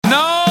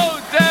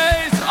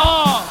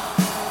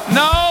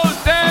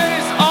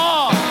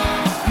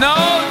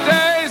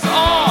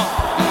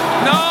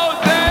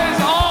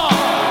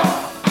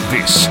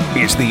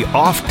the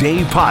Off Day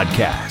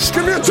Podcast.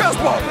 Give me a chest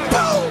bump.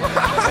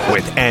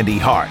 With Andy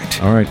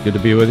Hart. All right, good to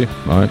be with you.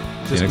 All right.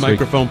 This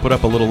microphone put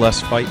up a little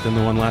less fight than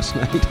the one last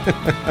night.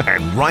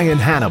 And Ryan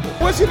Hannibal.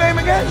 What's your name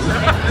again?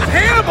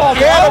 Hannibal.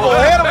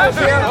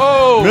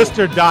 Oh,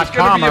 Mr.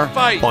 .comer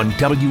On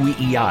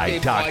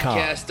WEEI.com.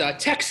 Podcast,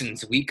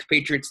 Texans week.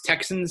 Patriots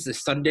Texans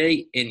this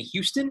Sunday in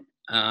Houston.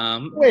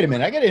 Wait a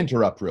minute. I got to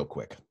interrupt real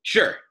quick.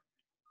 Sure.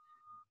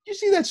 Did you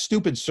see that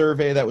stupid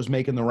survey that was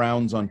making the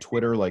rounds on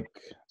Twitter? Like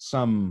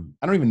I don't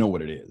even know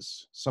what it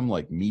is. Some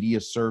like media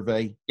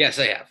survey. Yes,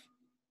 I have.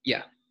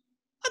 Yeah.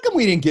 How come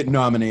we didn't get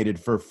nominated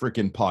for a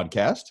freaking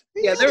podcast?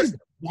 Yeah, there's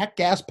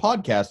gas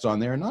podcasts on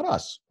there, not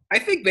us. I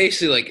think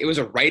basically like it was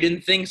a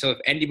write-in thing. So if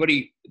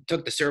anybody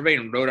took the survey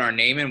and wrote our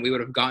name in, we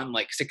would have gotten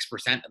like 6%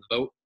 of the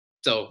vote.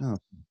 So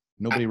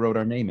nobody wrote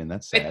our name in.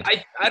 That's sad.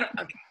 I don't.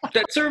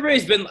 That survey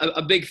has been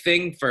a big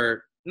thing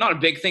for not a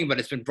big thing, but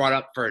it's been brought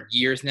up for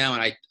years now,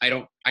 and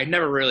I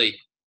never really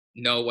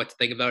know what to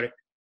think about it.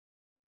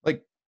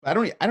 Like I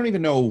don't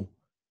even know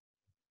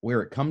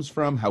where it comes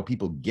from, how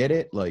people get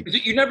it. Like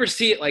you never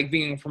see it like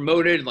being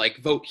promoted, like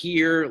vote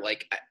here,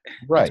 like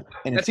right.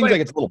 And it seems like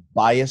it's a little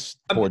biased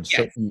towards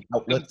certain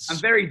outlets. I'm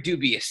very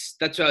dubious.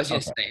 That's what I was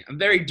going to say. I'm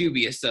very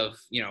dubious of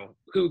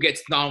who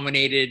gets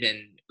nominated and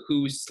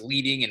who's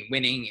leading and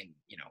winning, and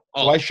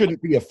all. So I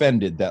shouldn't be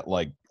offended that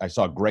like I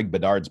saw Greg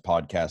Bedard's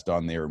podcast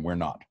on there and we're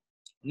not.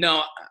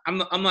 No,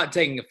 I'm not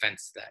taking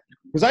offense to that.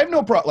 Because I have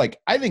no problem. Like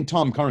I think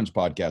Tom Curran's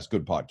podcast,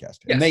 good podcast,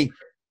 and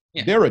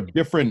they're a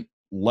different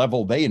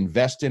level. They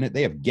invest in it.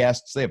 They have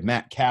guests. They have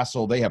Matt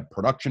Castle. They have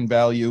production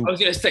value. I was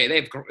going to say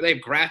they have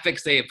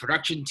graphics. They have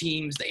production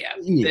teams. They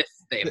have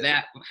this. They have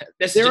that.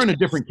 They're in a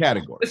different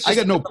category. I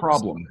got no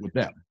problem with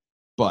them,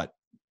 but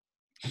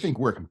I think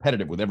we're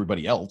competitive with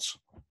everybody else.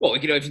 Well, we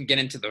could even get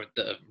into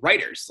the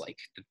writers, like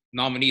the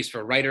nominees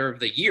for Writer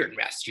of the Year in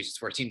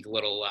Massachusetts, where it seemed a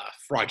little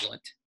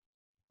fraudulent.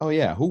 Oh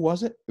yeah, who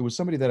was it? It was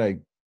somebody that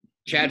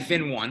Chad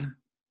Finn won.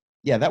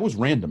 Yeah, that was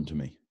random to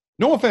me.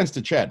 No offense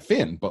to Chad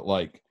Finn, but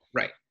like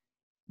right.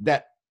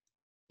 That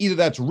either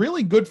that's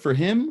really good for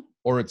him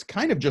or it's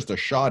kind of just a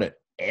shot at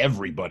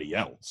everybody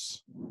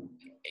else.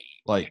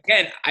 Like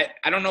again,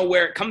 I don't know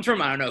where it comes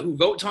from. I don't know who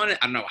votes on it.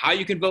 I don't know how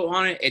you can vote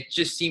on it. It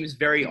just seems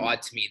very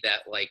odd to me that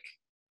like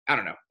I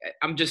don't know.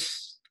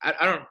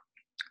 I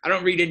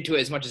don't read into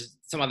it as much as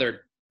some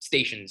other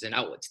stations and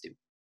outlets do.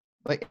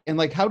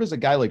 Like how does a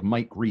guy like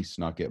Mike Reese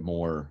not get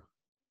more?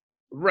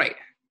 Right.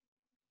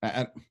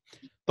 The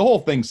whole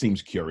thing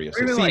seems curious.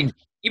 Or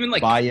even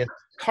like biased.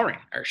 Curran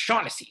or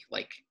Shaughnessy,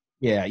 like.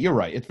 Yeah, you're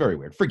right. It's very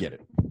weird. Forget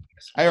it.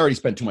 I already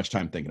spent too much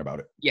time thinking about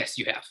it. Yes,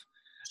 you have.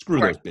 Screw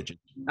those bitches.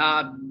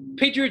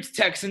 Patriots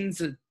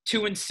Texans, a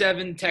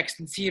 2-7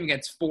 Texans team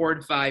against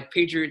 4-5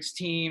 Patriots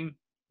team.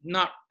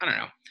 I don't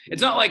know.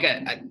 It's not like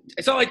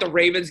it's not like the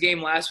Ravens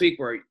game last week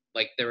where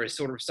like there was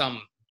sort of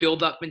some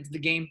build up into the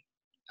game.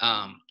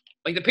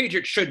 Like the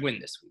Patriots should win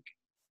this week.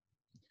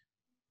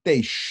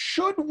 They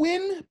should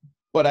win,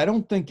 but I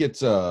don't think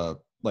it's a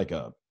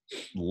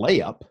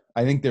layup.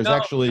 I think there's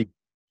actually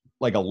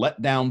like a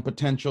letdown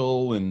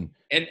potential, and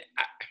I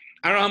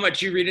don't know how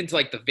much you read into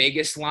like the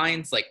Vegas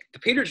lines. Like the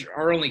Patriots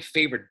are only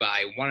favored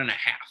by 1.5.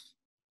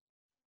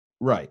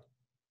 Right.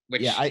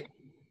 Which,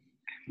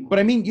 but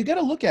I mean, you got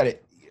to look at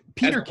it.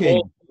 Peter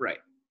King, right?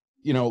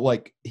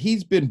 Like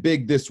he's been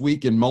big this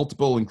week in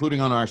multiple,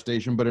 including on our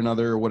station, but in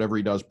other whatever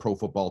he does, Pro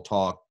Football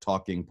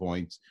talking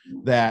points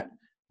that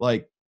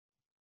like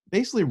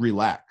basically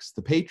relax.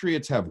 The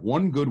Patriots have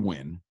one good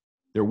win.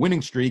 Their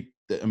winning streak.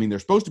 I mean, they're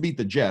supposed to beat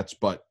the Jets,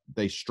 but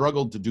they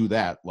struggled to do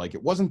that. Like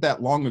it wasn't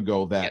that long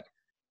ago that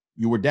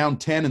you were down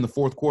 10 in the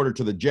fourth quarter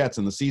to the Jets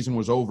and the season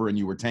was over and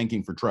you were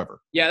tanking for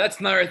Trevor. Yeah,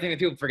 that's another thing that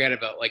people forget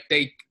about. Like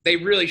they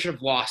really should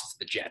have lost to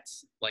the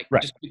Jets. Like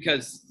just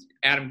because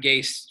Adam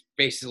Gase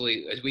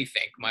basically, as we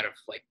think, might have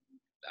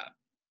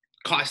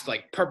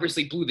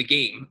purposely blew the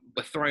game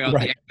with throwing out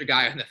the extra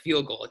guy on the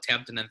field goal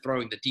attempt and then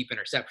throwing the deep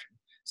interception.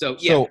 So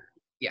yeah.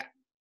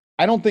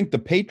 I don't think the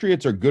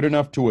Patriots are good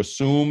enough to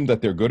assume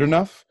that they're good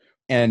enough.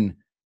 And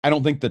I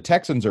don't think the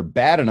Texans are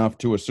bad enough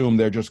to assume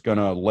they're just going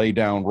to lay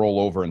down, roll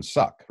over, and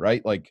suck,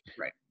 right? Like,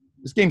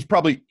 This game's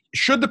probably –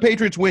 should the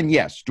Patriots win?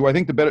 Yes. Do I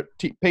think the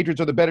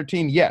Patriots are the better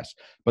team? Yes.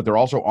 But they're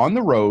also on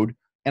the road,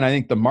 and I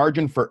think the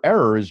margin for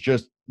error is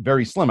just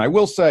very slim. I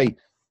will say,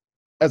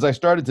 as I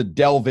started to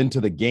delve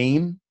into the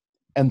game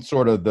and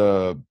sort of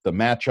the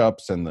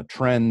matchups and the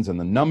trends and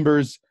the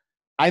numbers,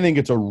 I think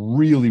it's a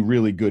really,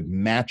 really good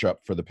matchup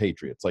for the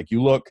Patriots. Like,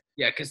 you look –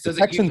 because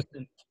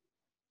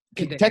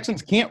the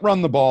Texans can't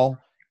run the ball,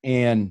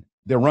 and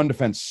their run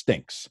defense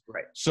stinks.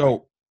 Right.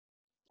 So,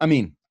 I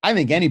mean, I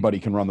think anybody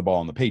can run the ball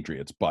on the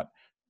Patriots, but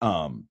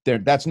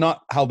that's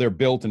not how they're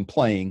built and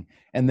playing.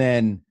 And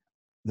then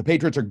the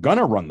Patriots are going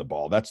to run the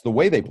ball. That's the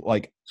way they –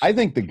 like, I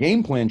think the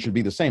game plan should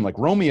be the same. Like,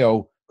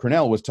 Romeo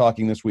Crennel was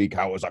talking this week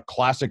how it was a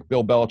classic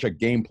Bill Belichick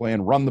game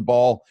plan, run the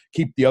ball,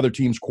 keep the other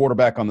team's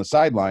quarterback on the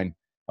sideline.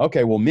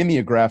 Okay, well,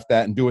 mimeograph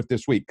that and do it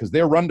this week because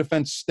their run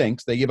defense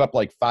stinks. They give up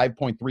like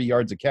 5.3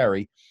 yards a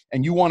carry,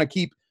 and you want to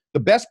keep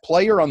the best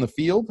player on the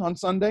field on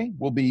Sunday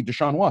will be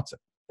Deshaun Watson.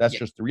 That's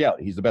just the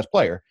reality. He's the best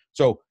player.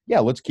 So, yeah,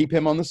 let's keep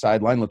him on the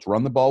sideline. Let's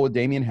run the ball with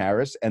Damian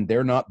Harris, and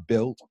they're not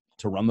built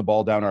to run the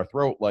ball down our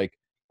throat like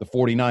the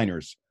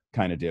 49ers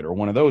kind of did, or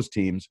one of those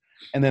teams.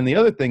 And then the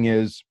other thing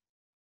is,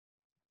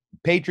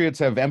 Patriots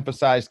have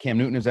emphasized, Cam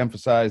Newton has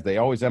emphasized, they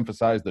always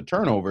emphasize the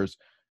turnovers.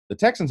 The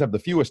Texans have the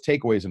fewest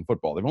takeaways in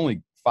football. They've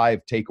only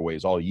 5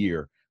 takeaways all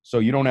year. So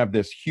you don't have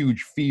this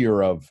huge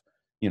fear of,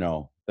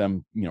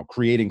 them,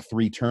 creating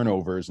 3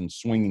 turnovers and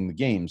swinging the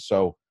game.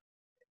 So,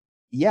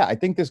 yeah, I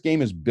think this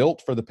game is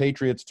built for the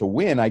Patriots to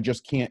win. I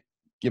just can't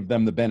give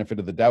them the benefit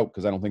of the doubt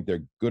because I don't think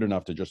they're good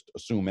enough to just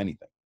assume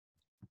anything.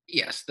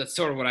 Yes, that's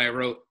sort of what I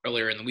wrote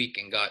earlier in the week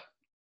and got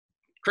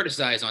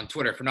criticized on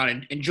Twitter for not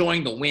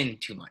enjoying the win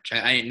too much.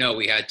 I didn't know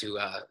we had to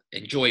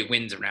enjoy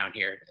wins around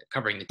here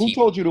covering the team. Who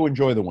told you to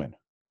enjoy the win?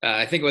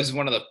 I think it was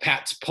one of the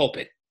Pat's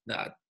pulpit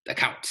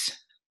accounts.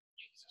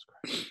 Jesus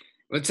Christ.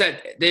 What's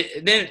that? They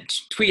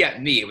didn't tweet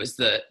at me. It was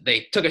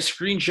they took a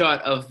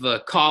screenshot of the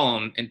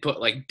column and put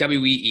like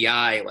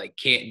WEEI, like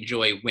can't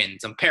enjoy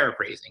wins. I'm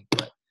paraphrasing,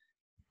 but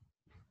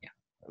yeah.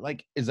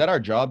 Like, is that our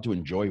job to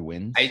enjoy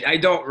wins? I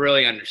don't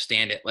really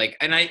understand it. Like,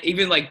 and I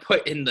even like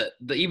put in the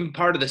even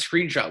part of the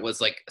screenshot was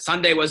like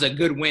Sunday was a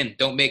good win.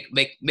 Don't make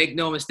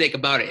no mistake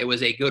about it. It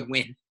was a good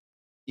win.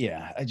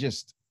 Yeah,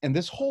 and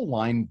this whole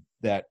line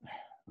that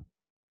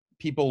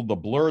people, the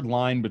blurred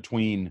line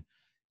between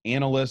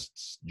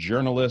analysts,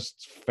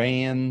 journalists,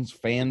 fan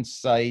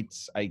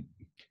sites. I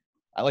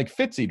like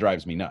Fitzy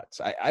drives me nuts.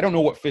 I don't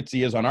know what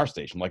Fitzy is on our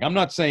station. Like, I'm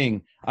not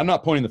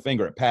pointing the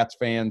finger at Pat's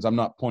fans. I'm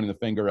not pointing the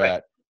finger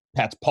at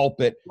Pat's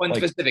pulpit. One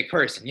specific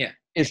person. Yeah.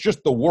 It's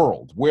just the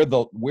world where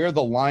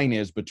the line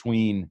is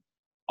between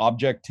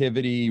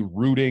objectivity,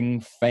 rooting,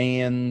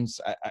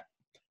 fans.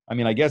 I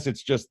mean, I guess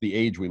it's just the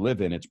age we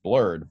live in. It's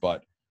blurred,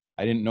 but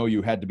I didn't know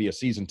you had to be a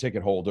season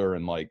ticket holder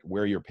and like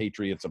wear your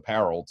Patriots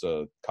apparel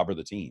to cover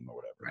the team or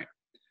whatever. Right.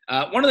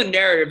 One of the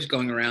narratives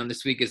going around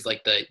this week is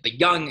like the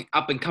young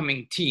up and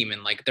coming team,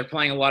 and like they're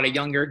playing a lot of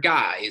younger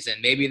guys,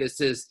 and maybe this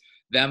is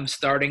them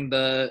starting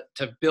to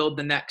build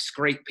the next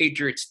great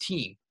Patriots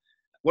team.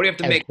 What do you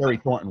have to make?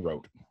 Jerry Thornton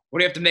wrote. What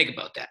do you have to make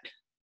about that?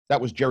 That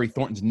was Jerry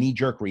Thornton's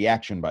knee-jerk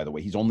reaction, by the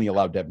way. He's only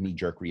allowed to have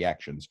knee-jerk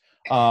reactions.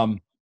 On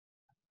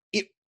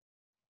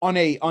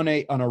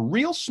a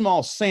real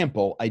small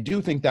sample, I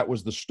do think that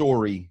was the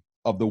story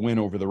of the win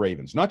over the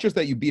Ravens. Not just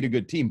that you beat a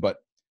good team, but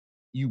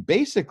you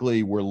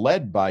basically were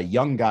led by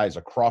young guys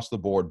across the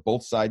board,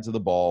 both sides of the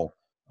ball.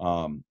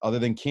 Other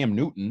than Cam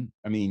Newton,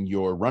 I mean,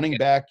 your running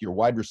back, your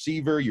wide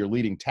receiver, your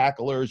leading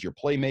tacklers, your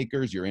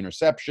playmakers, your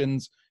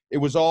interceptions. It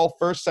was all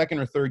first, second,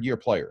 or third year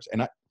players.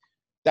 And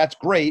that's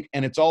great.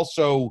 And it's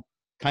also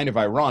kind of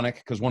ironic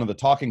because one of the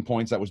talking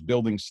points that was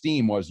building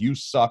steam was you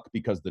suck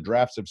because the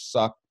drafts have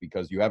sucked,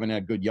 because you haven't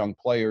had good young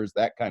players,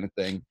 that kind of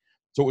thing.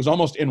 So it was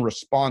almost in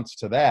response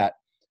to that.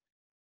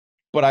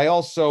 But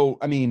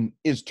I mean,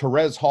 is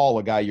Terez Hall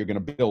a guy you're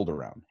going to build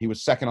around? He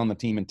was second on the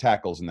team in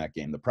tackles in that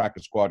game, the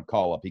practice squad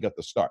call-up. He got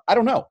the start. I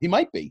don't know. He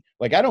might be.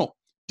 Like, I don't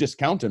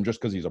discount him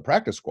just because he's a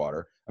practice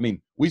squatter. I mean,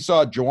 we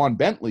saw Juwan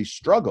Bentley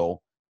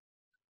struggle.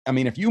 I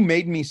mean, if you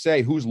made me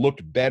say who's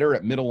looked better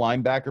at middle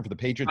linebacker for the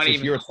Patriots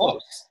this year, it's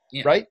close.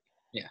 Yeah. Right?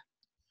 Yeah.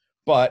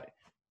 But,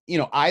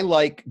 I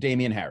like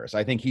Damian Harris.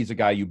 I think he's a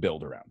guy you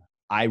build around.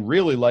 I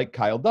really like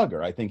Kyle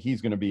Duggar. I think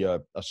he's going to be a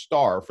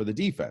star for the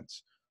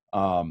defense.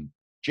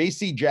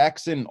 J.C.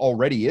 Jackson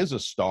already is a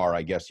star,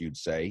 I guess you'd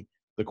say.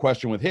 The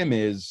question with him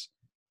is,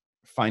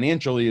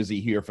 financially, is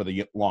he here for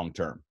the long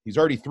term? He's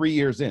already 3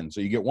 years in,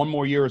 so you get one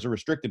more year as a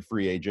restricted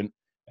free agent,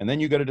 and then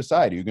you got to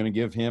decide, are you going to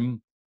give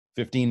him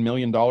 $15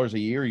 million a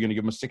year? Are you going to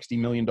give him a $60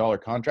 million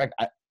contract?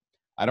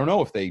 I don't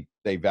know if they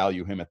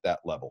value him at that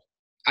level.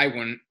 I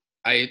wouldn't.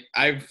 I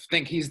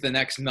think he's the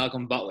next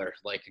Malcolm Butler,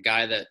 like a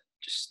guy that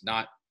just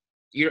not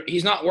 –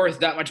 he's not worth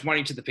that much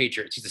money to the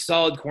Patriots. He's a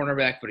solid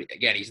cornerback, but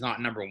again, he's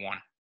not number one.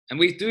 And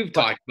we've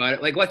talked about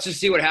it. Like, let's just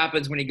see what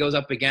happens when he goes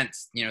up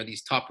against,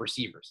 these top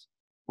receivers.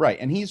 Right,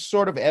 and he's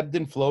sort of ebbed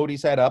and flowed.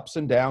 He's had ups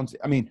and downs.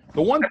 I mean,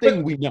 the one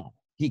thing we know,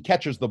 he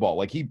catches the ball.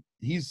 Like,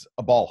 he's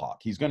a ball hawk.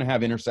 He's going to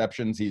have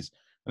interceptions.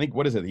 I think,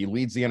 what is it? He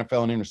leads the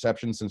NFL in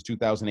interceptions since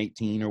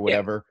 2018 or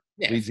whatever.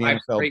 Yeah, leads the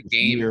NFL this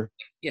year.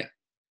 Yeah.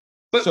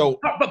 But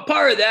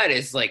part of that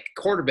is, like,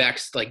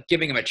 quarterbacks, like,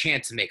 giving him a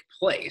chance to make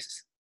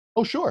plays.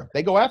 Oh, sure.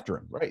 They go after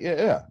him, right?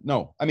 Yeah.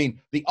 No, I mean,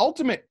 the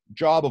ultimate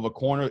job of a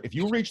corner, if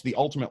you reach the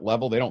ultimate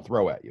level, they don't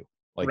throw at you.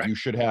 Like, right. You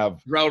should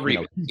have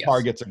 2 yes.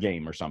 targets a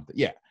game or something.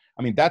 Yeah.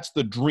 I mean, that's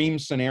the dream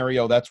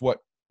scenario. That's what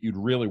you'd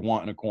really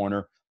want in a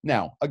corner.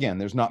 Now, again,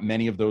 there's not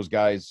many of those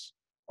guys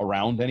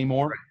around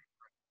anymore.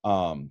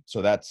 Right.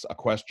 So that's a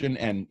question.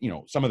 And,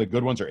 some of the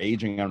good ones are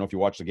aging. I don't know if you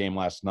watched the game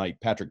last night.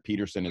 Patrick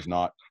Peterson is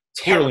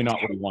clearly not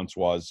what he once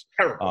was.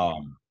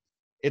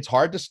 It's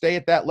hard to stay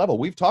at that level.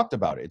 We've talked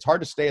about it. It's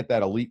hard to stay at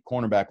that elite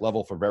cornerback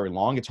level for very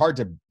long. It's hard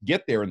to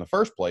get there in the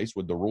first place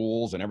with the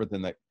rules and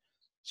everything but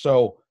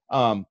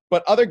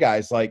other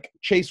guys like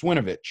Chase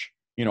Winovich,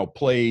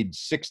 played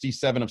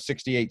 67 of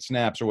 68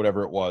 snaps or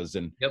whatever it was.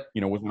 And,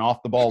 was an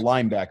off the ball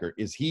linebacker.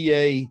 Is he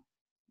a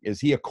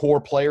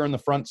core player in the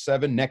front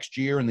seven next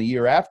year and the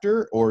year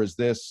after? Or is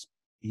this,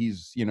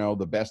 he's,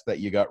 the best that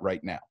you got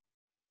right now.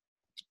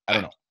 I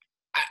don't know.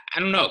 I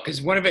don't know,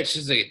 because Winovich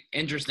is an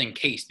interesting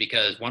case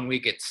because one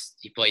week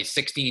he plays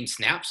 16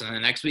 snaps, and then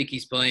the next week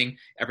he's playing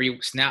every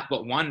snap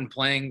but one and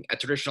playing a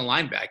traditional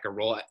linebacker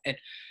role. And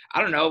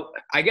I don't know.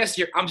 I guess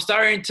I'm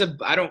starting to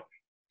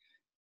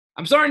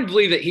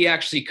believe that he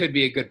actually could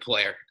be a good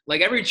player.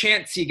 Like every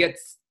chance he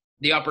gets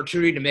the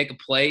opportunity to make a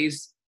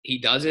plays, he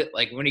does it.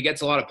 Like when he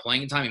gets a lot of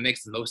playing time, he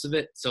makes the most of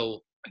it.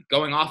 So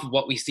going off of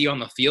what we see on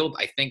the field,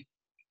 I think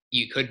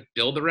you could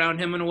build around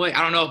him in a way.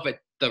 I don't know if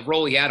the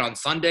role he had on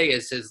Sunday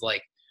is his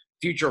like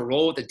future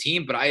role with the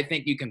team, but I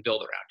think you can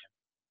build around him.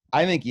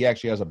 I think he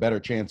actually has a better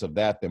chance of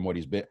that than what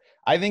he's been.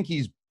 I think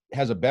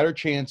has a better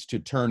chance to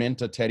turn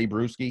into Teddy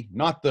Bruschi,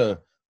 not the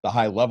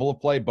high level of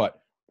play,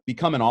 but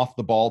become an off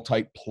the ball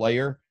type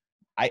player.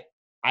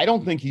 I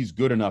don't think he's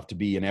good enough to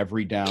be an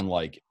every down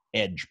like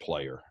edge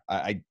player.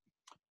 I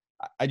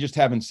just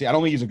haven't seen. I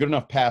don't think he's a good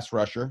enough pass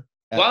rusher.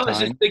 Well, I was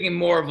just thinking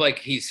more of like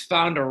he's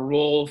found a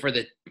role for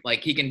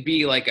he can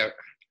be like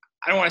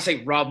I don't want to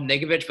say Rob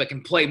Ninkovich, but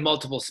can play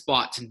multiple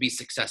spots and be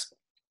successful.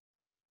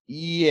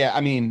 Yeah, I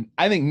mean,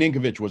 I think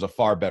Ninkovich was a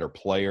far better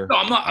player. No,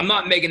 I'm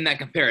not making that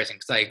comparison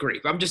because I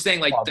agree. But I'm just saying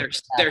like their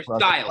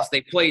styles.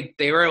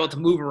 They were able to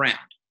move around.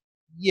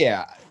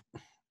 Yeah.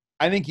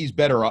 I think he's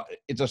better.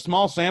 It's a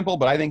small sample,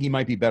 but I think he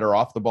might be better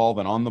off the ball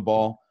than on the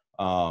ball.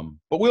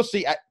 But we'll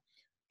see.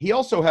 He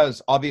also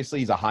has, obviously,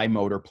 he's a high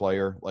motor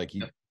player. Like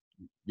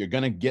you're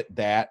going to get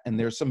that, and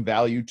there's some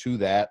value to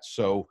that.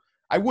 So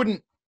I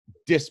wouldn't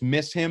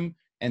dismiss him.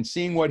 And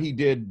seeing what he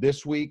did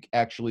this week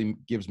actually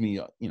gives me,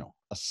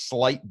 a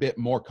slight bit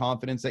more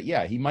confidence that,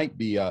 he might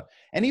be.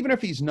 And even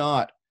if he's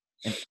not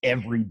an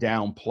every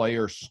down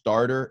player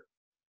starter,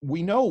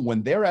 we know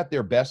when they're at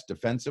their best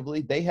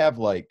defensively, they have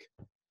like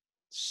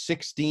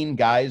 16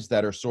 guys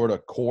that are sort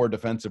of core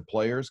defensive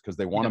players because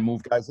they want to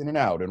move guys in and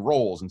out and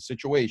roles and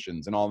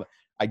situations and all that.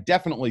 I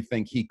definitely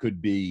think he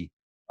could be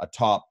a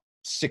top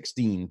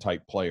 16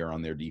 type player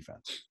on their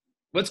defense.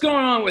 What's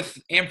going on with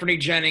Anthony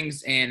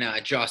Jennings and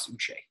Josh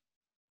Uche?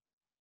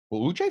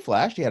 Well, Uche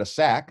flashed. He had a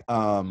sack.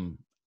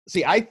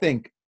 I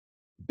think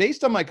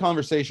based on my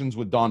conversations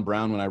with Don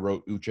Brown when I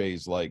wrote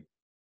Uche's like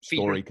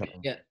story,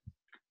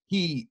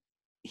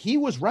 he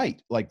was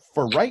right. Like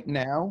for right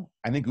now,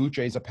 I think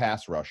Uche's a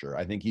pass rusher.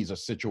 I think he's a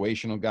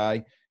situational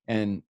guy.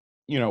 And,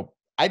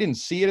 I didn't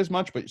see it as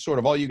much, but sort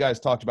of all you guys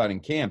talked about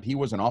in camp, he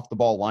was an off the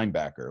ball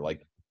linebacker.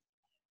 Like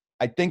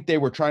I think they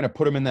were trying to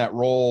put him in that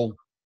role.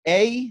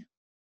 A,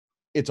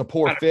 it's a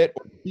poor fit.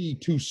 B,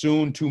 too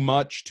soon, too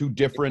much, too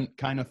different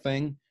kind of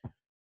thing.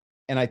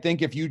 And I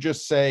think if you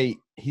just say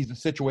he's a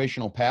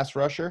situational pass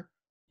rusher,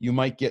 you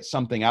might get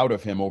something out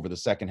of him over the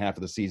second half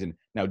of the season.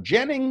 Now,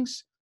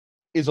 Jennings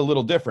is a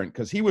little different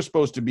because he was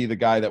supposed to be the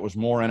guy that was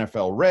more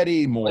NFL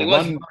ready, more. Well, he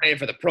wasn't nominated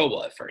for the Pro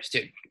Bowl at first,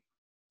 too.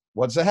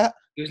 What's that?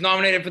 He was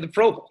nominated for the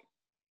Pro Bowl.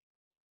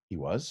 He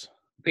was?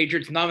 The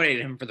Patriots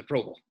nominated him for the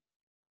Pro Bowl.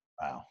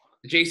 Wow.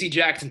 J.C.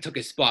 Jackson took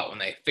his spot when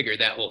they figured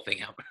that whole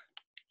thing out.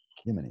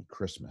 Jiminy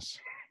Christmas.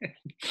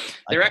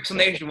 Their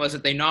explanation was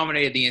that they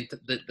nominated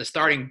the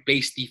starting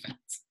base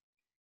defense.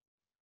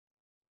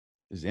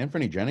 Is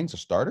Anthony Jennings a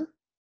starter?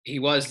 He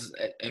was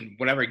in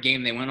whatever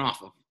game they went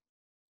off of.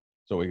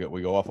 So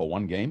we go off of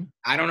one game?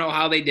 I don't know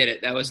how they did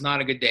it. That was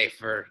not a good day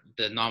for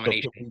the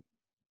nomination. So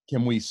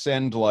can we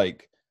send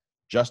like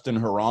Justin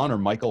Herron or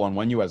Michael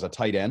Onwenu as a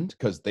tight end?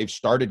 Because they've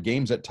started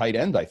games at tight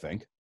end, I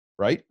think,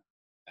 right?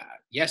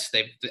 Yes,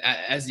 they've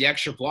as the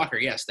extra blocker.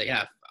 Yes, they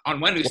have.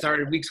 Onwenu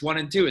started weeks 1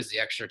 and 2 as the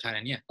extra tight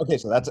end. Yeah. Okay,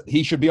 so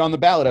he should be on the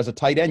ballot as a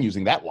tight end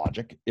using that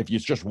logic. If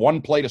it's just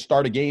one play to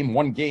start a game,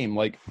 one game,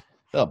 like,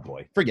 oh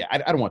boy, forget. I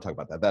don't want to talk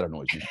about that. That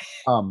annoys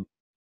me.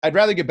 I'd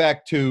rather get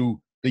back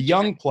to the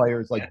young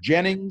players like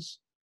Jennings.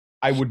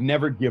 I would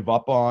never give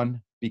up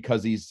on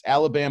because he's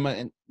Alabama,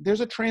 and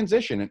there's a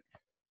transition, and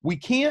we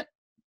can't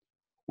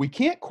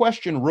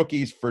question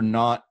rookies for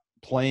not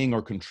playing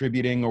or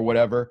contributing or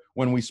whatever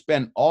when we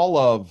spent all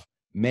of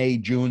May,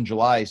 June,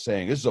 July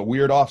saying this is a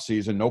weird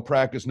offseason, no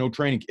practice, no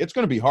training. It's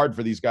going to be hard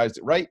for these guys,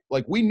 right?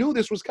 Like we knew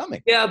this was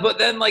coming. Yeah, but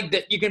then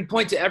you can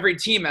point to every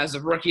team as a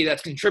rookie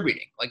that's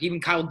contributing, like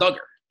even Kyle Duggar.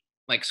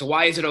 Like, so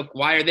why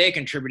are they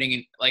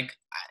contributing? And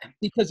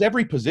because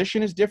every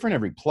position is different,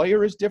 every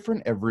player is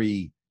different,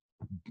 every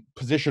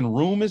position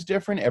room is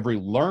different,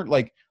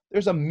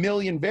 there's a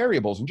million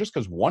variables, and just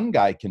because one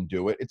guy can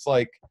do it, it's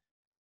like,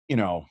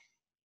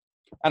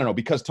 I don't know,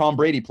 because Tom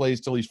Brady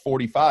plays till he's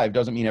 45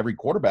 doesn't mean every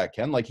quarterback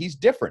can. Like he's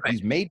different. Right.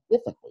 He's made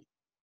differently.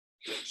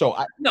 So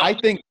I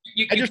think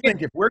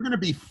if we're going to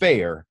be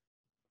fair,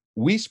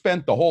 we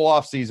spent the whole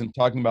offseason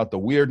talking about the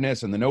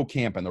weirdness and the no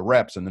camp and the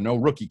reps and the no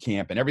rookie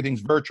camp and everything's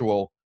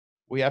virtual.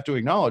 We have to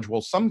acknowledge,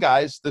 well, some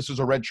guys, this is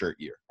a redshirt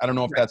year. I don't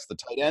know if that's the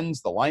tight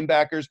ends, the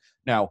linebackers.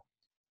 Now,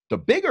 the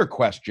bigger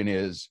question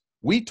is,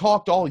 we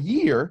talked all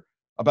year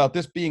about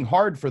this being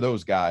hard for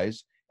those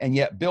guys, and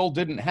yet Bill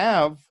didn't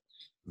have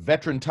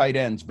veteran tight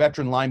ends,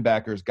 veteran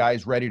linebackers,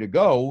 guys ready to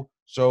go.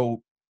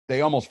 So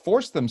they almost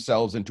forced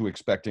themselves into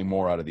expecting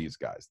more out of these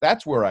guys.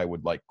 That's where I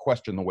would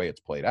question the way it's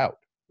played out.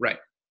 Right.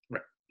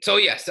 So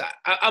yes,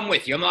 I'm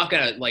with you. I'm not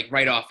gonna like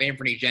write off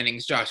Anthony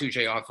Jennings, Josh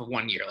Uche off of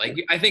 1 year. Like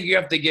I think you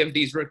have to give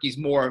these rookies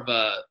more of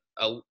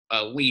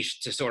a leash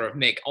to sort of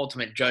make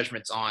ultimate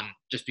judgments on,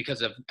 just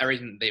because of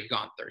everything they've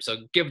gone through. So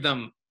give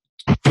them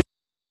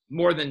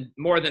more than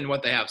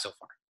what they have so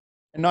far.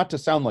 And not to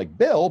sound like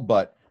Bill,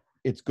 but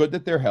it's good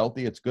that they're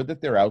healthy. It's good that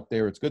they're out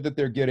there. It's good that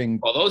they're getting.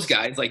 Well, those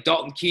guys like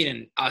Dalton Keene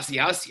and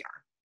Asiasi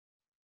are.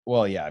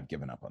 Well, yeah, I've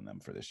given up on them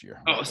for this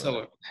year. Oh,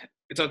 so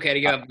it's okay to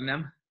give up on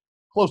them?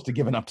 Close to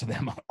giving up to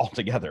them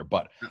altogether,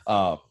 but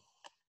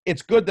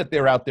it's good that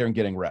they're out there and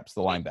getting reps,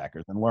 the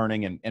linebackers, and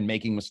learning and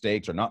making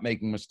mistakes or not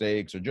making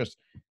mistakes, or just,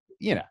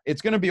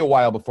 it's going to be a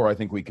while before I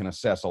think we can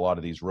assess a lot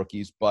of these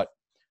rookies. But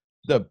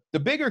the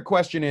bigger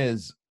question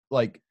is,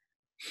 like,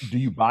 do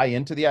you buy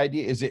into the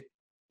idea?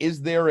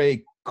 Is there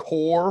a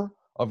core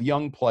of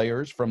young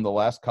players from the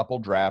last couple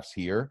drafts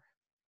here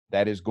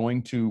that is we're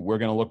going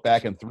to look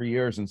back in 3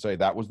 years and say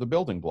that was the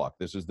building block?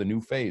 This is the new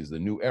phase, the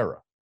new era.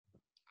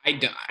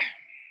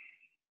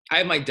 I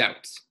have my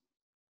doubts.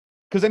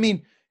 Because, I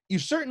mean, you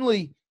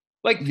certainly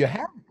you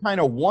have kind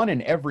of one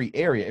in every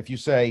area. If you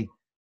say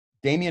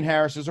Damian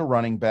Harris is a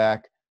running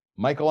back,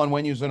 Michael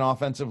Onwenu's an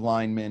offensive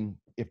lineman,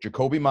 if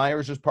Jacoby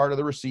Myers is part of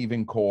the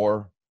receiving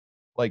core,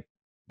 like,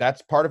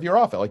 that's part of your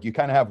offense. Like, you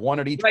kind of have one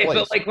at each place.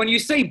 But like when you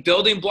say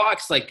building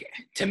blocks, like,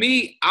 to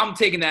me, I'm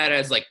taking that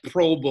as like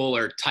Pro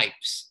Bowler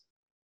types.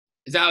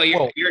 Is that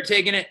how you're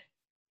taking it?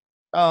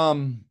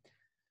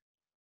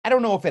 I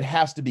don't know if it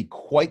has to be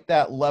quite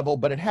that level,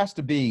 but it has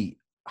to be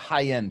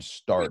high-end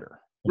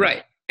starter.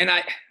 Right. And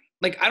I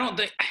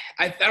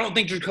don't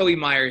think Jacoby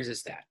Myers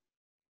is that.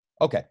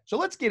 Okay, so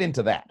let's get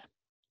into that,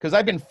 because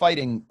I've been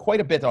fighting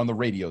quite a bit on the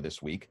radio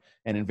this week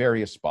and in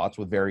various spots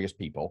with various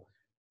people.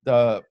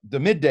 The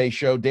midday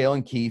show, Dale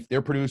and Keefe,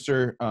 their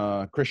producer,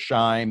 Chris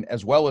Scheim,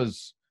 as well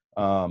as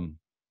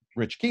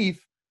Rich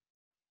Keefe,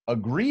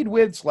 agreed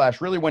with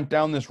 / really went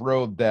down this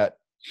road that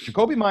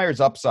Jacoby Myers'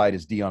 upside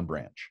is Deion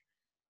Branch.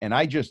 And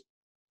I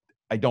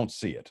don't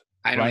see it.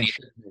 Brian's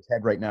shaking his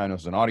head right now. I know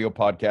it's an audio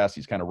podcast.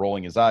 He's kind of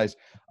rolling his eyes.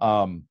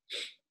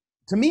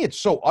 To me, it's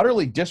so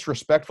utterly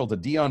disrespectful to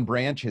Deion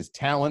Branch, his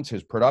talents,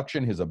 his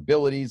production, his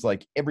abilities,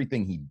 like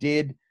everything he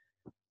did.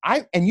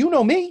 And you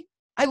know me,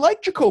 I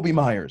like Jacoby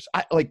Myers.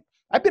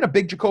 I've been a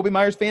big Jacoby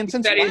Myers fan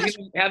since that he's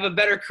going to have a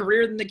better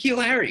career than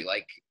N'Keal Harry.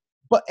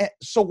 But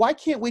so why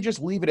can't we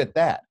just leave it at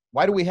that?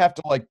 Why do we have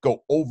to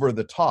go over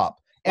the top?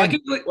 Why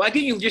can't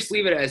you just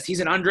leave it as he was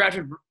an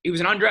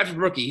undrafted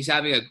rookie. He's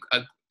having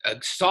a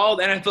solid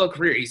NFL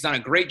career. He's done a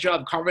great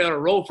job carving out a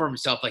role for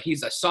himself. Like,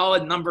 he's a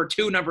solid number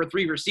 2, number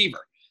 3 receiver.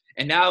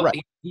 And now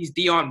he's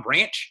Deion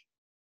Branch.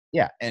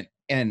 Yeah,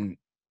 and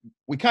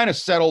we kind of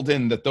settled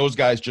in that those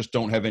guys just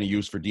don't have any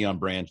use for Deion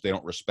Branch. They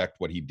don't respect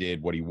what he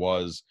did, what he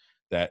was,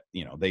 that,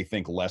 they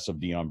think less of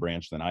Deion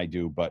Branch than I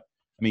do. But,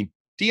 I mean,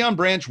 Deion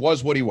Branch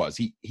was what he was.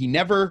 He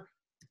never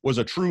was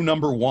a true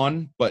number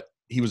 1, but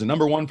he was a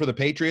number 1 for the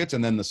Patriots,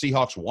 and then the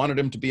Seahawks wanted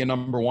him to be a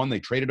number 1. They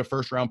traded a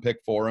first-round pick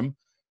for him.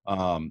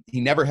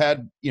 He never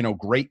had,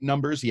 great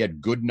numbers. He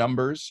had good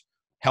numbers.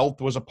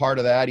 Health was a part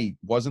of that. He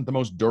wasn't the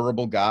most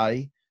durable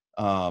guy,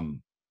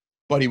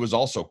 but he was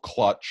also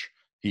clutch.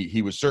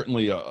 He was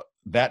certainly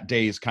that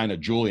day's kind of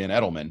Julian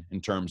Edelman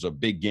in terms of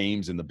big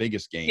games and the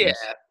biggest games. Yeah,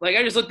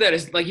 I just looked at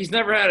it. He's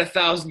never had a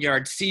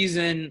 1,000-yard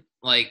season.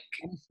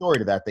 Story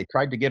to that, they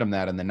tried to get him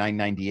that in the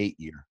 998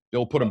 year.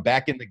 Bill put him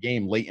back in the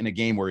game late in a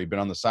game where he'd been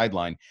on the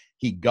sideline.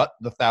 He got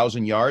the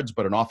 1,000 yards,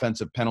 but an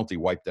offensive penalty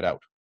wiped it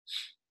out.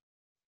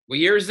 What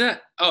year is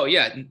that? Oh,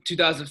 yeah,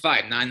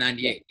 2005,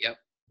 998. Yep.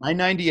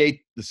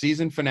 998, the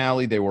season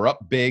finale. They were up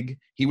big.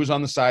 He was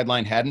on the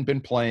sideline, hadn't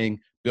been playing.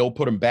 Bill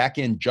put him back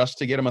in just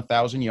to get him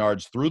 1,000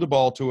 yards, threw the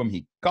ball to him.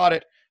 He caught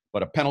it,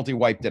 but a penalty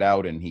wiped it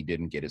out, and he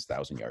didn't get his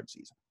 1,000-yard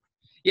season.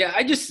 Yeah,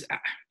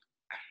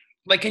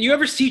 can you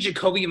ever see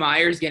Jacoby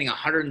Myers getting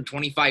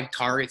 125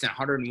 targets and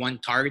 101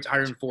 targets,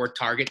 104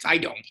 targets? I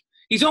don't.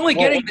 He's only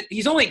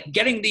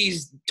getting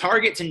these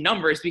targets and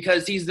numbers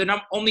because he's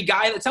the only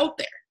guy that's out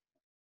there.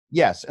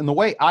 Yes, and the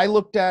way I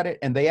looked at it,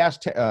 and they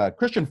asked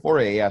Christian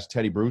Fourier asked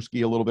Teddy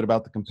Bruschi a little bit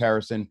about the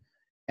comparison,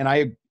 and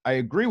I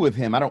agree with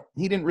him.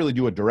 He didn't really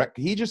do a direct.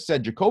 He just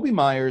said Jacoby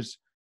Myers.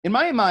 In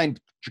my mind,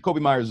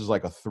 Jacoby Myers is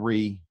like a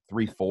 3,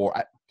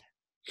 4.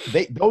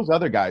 Those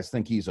other guys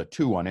think he's a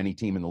 2 on any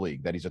team in the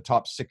league. That he's a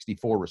top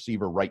 64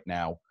 receiver right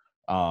now.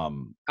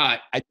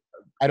 I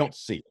don't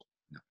see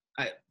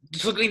it.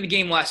 Just looking at the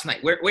game last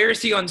night. Where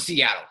is he on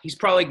Seattle? He's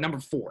probably number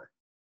 4.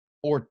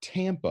 Or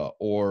Tampa,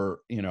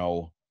 or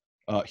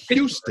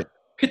Houston,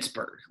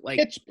 Pittsburgh.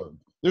 Pittsburgh.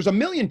 There's a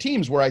million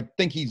teams where I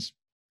think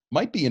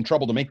might be in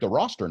trouble to make the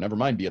roster, never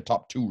mind be a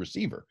top 2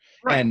 receiver.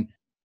 Right. And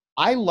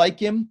I like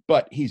him,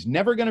 but he's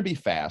never going to be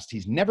fast.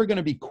 He's never going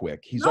to be quick.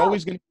 He's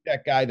always going to be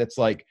that guy that's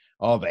like,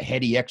 the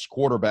heady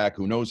ex-quarterback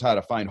who knows how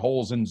to find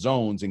holes in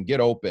zones and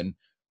get open.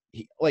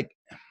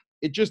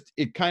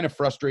 It kind of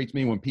frustrates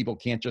me when people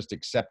can't just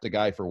accept a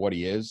guy for what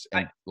he is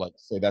and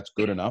say that's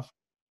good enough.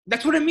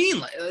 That's what I mean.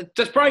 Like,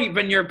 that's probably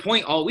been your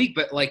point all week,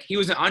 but like he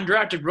was an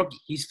undrafted rookie.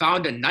 He's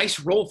found a nice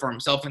role for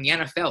himself in the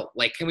NFL.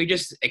 Like, can we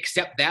just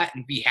accept that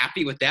and be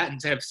happy with that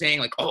instead of saying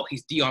like, oh,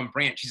 he's Deion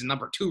Branch, he's a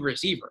number 2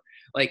 receiver.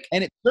 Like,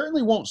 and it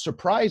certainly won't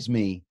surprise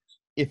me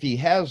if he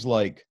has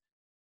like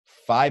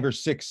 5 or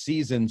 6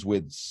 seasons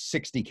with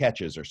 60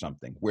 catches or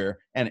something where,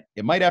 and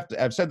it might have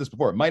to, I've said this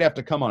before, it might have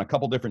to come on a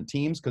couple different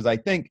teams. Cause I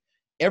think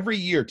every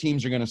year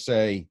teams are going to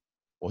say,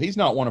 well, he's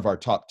not one of our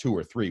top 2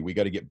 or 3. We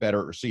got to get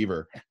better at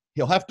receiver.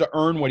 He'll have to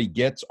earn what he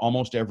gets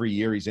almost every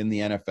year he's in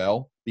the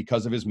NFL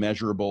because of his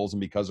measurables and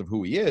because of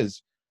who he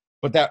is.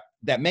 But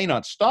that may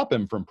not stop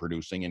him from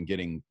producing and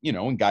getting,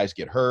 and guys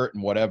get hurt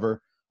and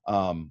whatever.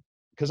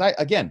 Because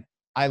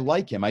I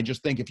like him. I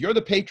just think if you're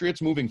the Patriots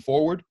moving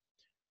forward,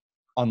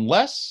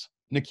 unless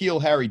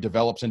N'Keal Harry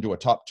develops into a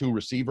top 2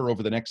 receiver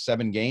over the next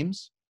 7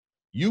 games,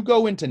 you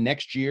go into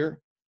next year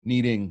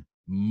needing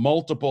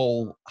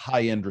multiple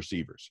high-end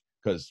receivers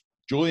because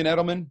Julian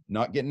Edelman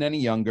not getting any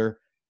younger.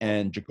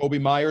 And Jacoby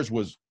Myers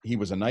was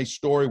a nice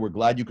story. We're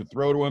glad you could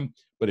throw to him.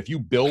 But if you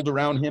build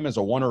around him as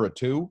a 1 or a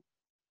 2,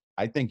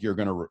 I think you're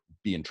going to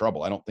be in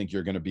trouble. I don't think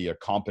you're going to be a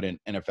competent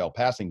NFL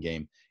passing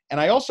game.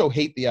 And I also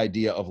hate the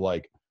idea of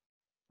like,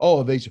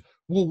 oh,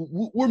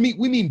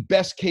 we mean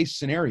best case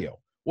scenario.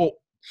 Well,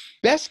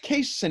 best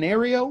case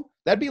scenario,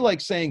 that'd be like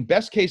saying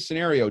best case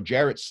scenario,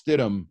 Jarrett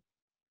Stidham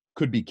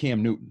could be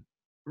Cam Newton.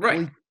 right.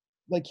 Well,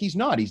 like he's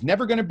not. He's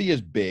never going to be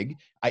as big.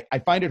 I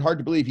find it hard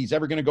to believe he's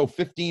ever going to go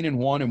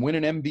 15-1 and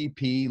win an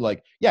MVP.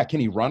 Like, yeah, can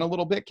he run a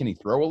little bit? Can he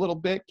throw a little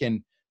bit?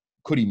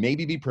 Could he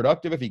maybe be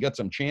productive if he got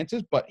some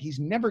chances? But he's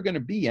never going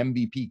to be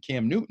MVP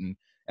Cam Newton.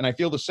 And I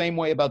feel the same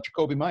way about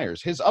Jacoby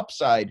Myers. His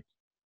upside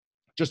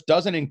just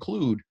doesn't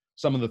include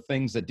some of the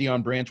things that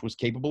Deion Branch was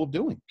capable of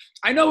doing.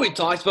 I know we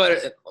talked about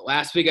it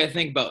last week, I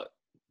think, about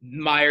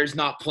Myers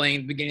not playing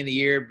at the beginning of the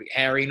year,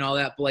 Harry and all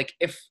that. But like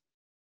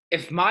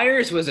if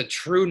Myers was a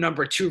true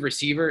number 2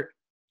 receiver,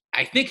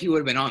 I think he would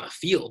have been on the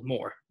field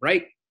more,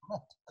 right?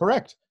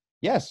 Correct.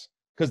 Yes.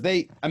 Because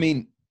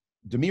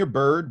Damiere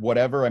Byrd,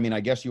 whatever. I mean,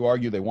 I guess you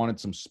argue they wanted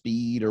some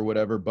speed or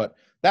whatever, but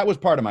that was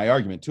part of my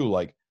argument too.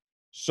 Like,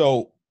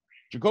 so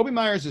Jacoby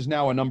Myers is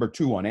now a number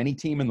 2 on any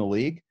team in the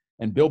league,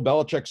 and Bill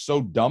Belichick's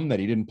so dumb that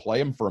he didn't play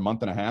him for a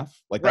month and a half.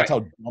 Like, that's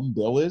Right. how dumb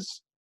Bill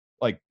is.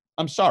 Like,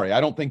 I'm sorry.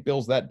 I don't think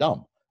Bill's that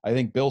dumb. I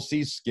think Bill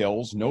sees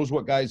skills, knows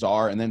what guys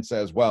are, and then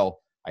says, well,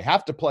 I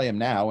have to play him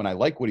now, and I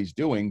like what he's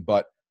doing,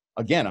 but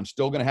again, I'm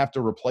still going to have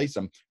to replace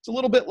him. It's a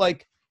little bit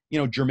like,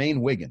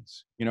 Jermaine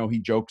Wiggins. He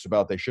jokes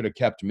about they should have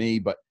kept me,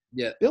 but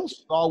Yeah. Bill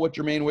saw what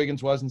Jermaine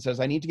Wiggins was and says,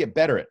 I need to get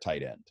better at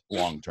tight end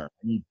long term.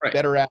 I need Right.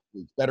 better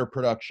athletes, better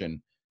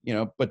production.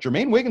 But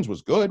Jermaine Wiggins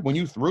was good. When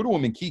you threw to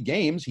him in key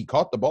games, he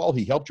caught the ball,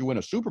 he helped you win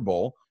a Super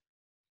Bowl.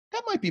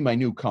 That might be my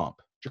new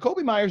comp.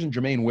 Jacoby Myers and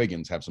Jermaine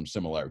Wiggins have some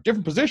similarities.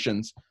 Different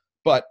positions,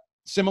 but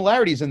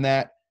similarities in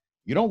that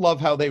you don't love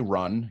how they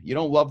run. You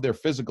don't love their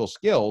physical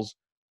skills,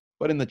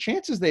 but in the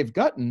chances they've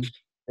gotten,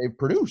 they've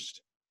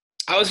produced.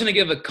 I was going to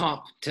give a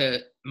comp to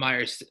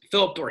Myers,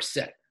 Philip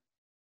Dorsett.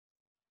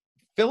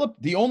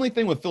 The only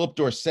thing with Philip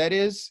Dorsett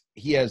is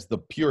he has the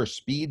pure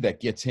speed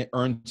that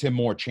earns him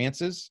more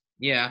chances.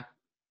 Yeah.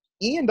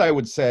 And I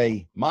would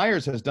say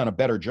Myers has done a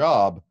better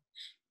job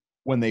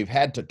when they've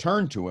had to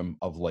turn to him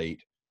of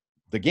late.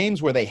 The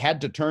games where they had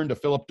to turn to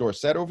Philip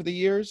Dorsett over the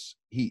years,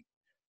 he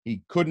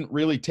couldn't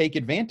really take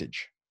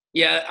advantage.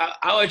 Yeah,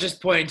 I was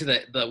just pointing to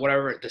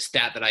the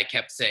stat that I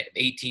kept saying,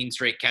 18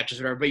 straight catches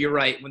or whatever. But you're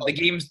right. When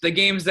the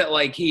games that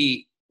like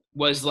he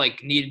was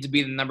like needed to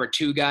be the number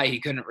 2 guy,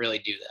 he couldn't really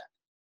do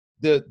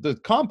that. The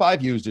comp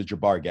I've used is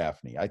Jabbar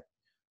Gaffney.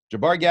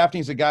 Jabbar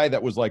Gaffney's a guy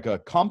that was like a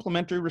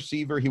complimentary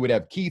receiver. He would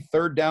have key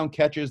 3rd down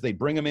catches. They'd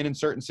bring him in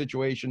certain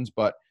situations,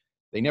 but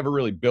they never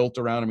really built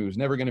around him. He was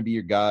never going to be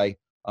your guy.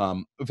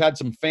 We've had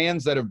some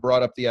fans that have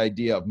brought up the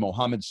idea of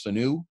Mohamed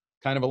Sanu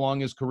kind of along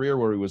his career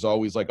where he was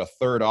always like a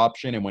 3rd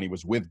option. And when he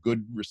was with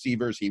good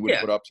receivers, he would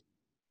put up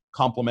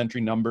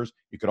complimentary numbers.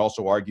 You could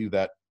also argue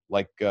that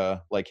like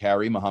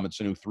Harry, Mohamed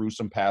Sanu threw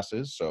some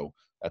passes. So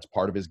that's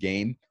part of his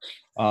game.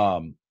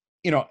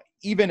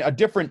 Even a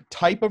different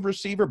type of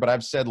receiver, but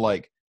I've said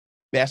like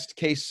best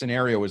case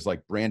scenario is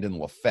like Brandon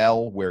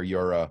LaFell, where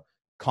you're a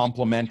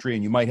complimentary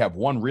and you might have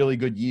one really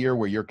good year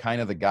where you're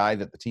kind of the guy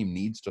that the team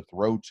needs to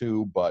throw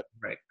to, but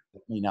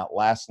it may not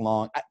last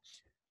long.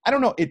 I don't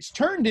know. It's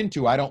turned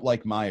into I don't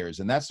like Myers,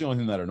 and that's the only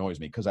thing that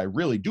annoys me because I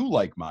really do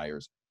like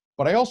Myers,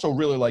 but I also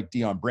really like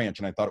Deion Branch,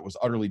 and I thought it was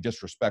utterly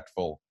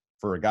disrespectful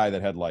for a guy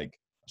that had like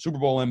Super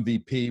Bowl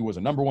MVP, was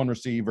a number 1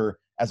 receiver,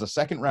 as a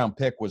 2nd-round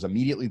pick, was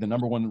immediately the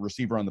number 1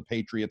 receiver on the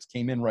Patriots,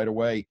 came in right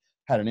away,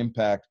 had an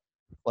impact.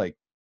 Like,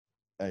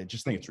 I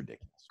just think it's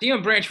ridiculous.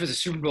 Deion Branch was a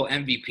Super Bowl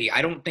MVP.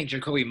 I don't think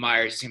Jacoby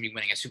Myers is going to be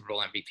winning a Super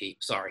Bowl MVP.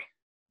 Sorry.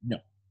 No.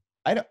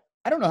 I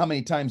don't know how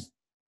many times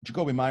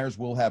Jacoby Myers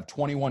will have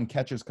 21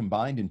 catches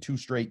combined in 2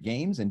 straight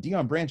games, and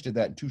Deion Branch did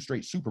that in 2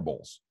 straight Super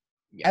Bowls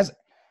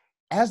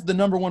as the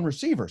number 1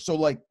 receiver. So,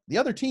 like, the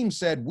other team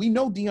said, we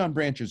know Deion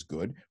Branch is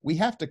good. We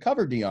have to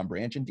cover Deion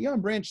Branch, and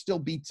Deion Branch still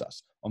beats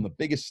us on the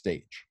biggest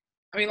stage.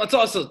 I mean, let's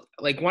also,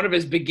 like, one of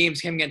his big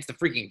games came against the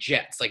freaking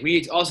Jets. Like,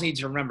 we also need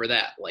to remember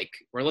that. Like,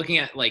 we're looking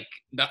at, like,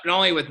 not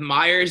only with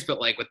Myers, but,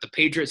 like, with the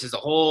Patriots as a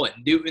whole and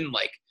Newton.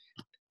 Like,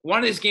 one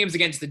of his games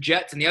against the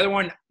Jets and the other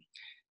one,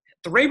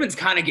 the Ravens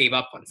kind of gave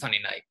up on Sunday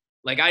night.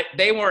 Like,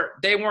 they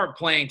weren't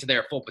playing to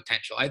their full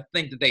potential. I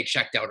think that they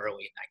checked out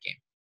early in that game.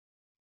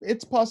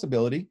 It's a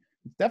possibility.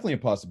 It's definitely a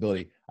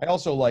possibility. I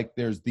also like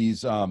there's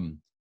these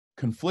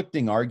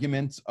conflicting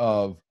arguments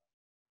of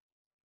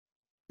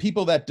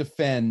people that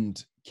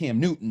defend Cam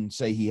Newton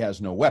say he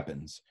has no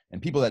weapons,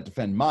 and people that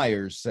defend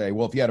Myers say,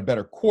 well, if he had a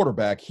better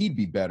quarterback, he'd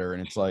be better.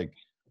 And it's like,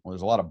 well,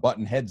 there's a lot of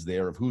button heads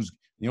there of who's,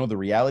 the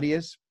reality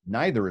is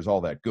neither is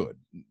all that good.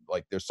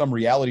 Like, there's some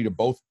reality to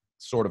both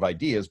sort of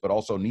ideas, but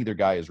also neither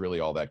guy is really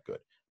all that good.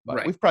 But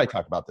Right. We've probably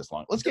talked about this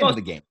long. Let's get into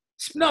the game.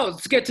 No,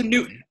 let's get to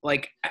Newton.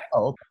 Like,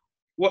 okay.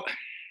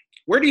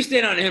 Where do you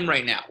stand on him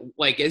right now?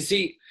 Like, is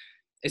he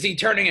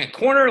turning a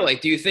corner? Like,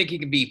 do you think he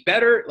can be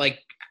better? Like,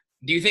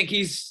 do you think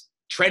he's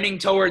trending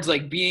towards,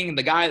 like, being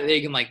the guy that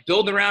they can, like,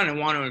 build around and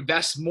want to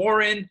invest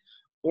more in?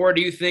 Or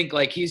do you think,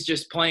 like, he's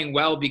just playing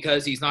well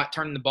because he's not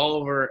turning the ball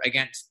over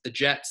against the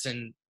Jets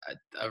and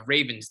a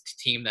Ravens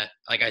team that,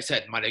 like I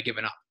said, might have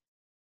given up?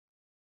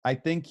 I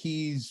think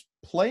he's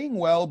playing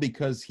well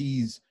because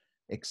he's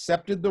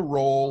accepted the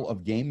role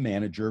of game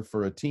manager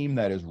for a team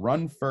that is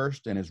run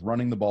first and is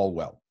running the ball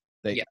well.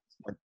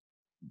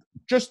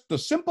 Just the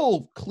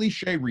simple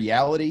cliche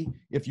reality,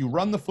 if you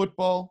run the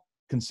football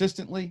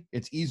consistently,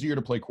 it's easier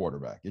to play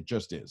quarterback. It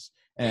just is.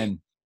 And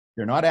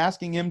they're not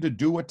asking him to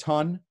do a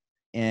ton,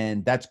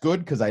 and that's good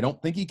because I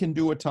don't think he can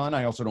do a ton.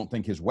 I also don't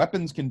think his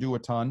weapons can do a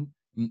ton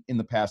in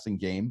the passing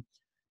game.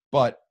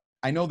 But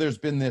I know there's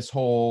been this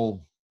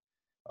whole,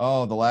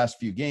 the last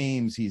few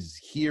games, he's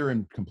here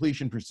in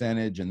completion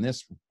percentage and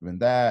this and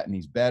that, and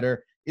he's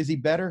better. Is he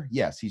better?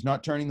 Yes. He's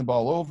not turning the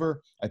ball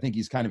over. I think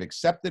he's kind of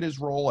accepted his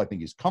role. I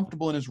think he's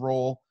comfortable in his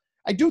role.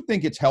 I do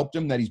think it's helped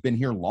him that he's been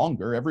here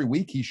longer. Every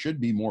week he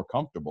should be more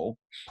comfortable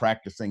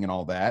practicing and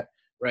all that.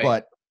 Right.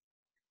 But,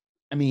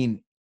 I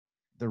mean,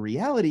 the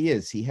reality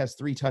is he has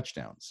 3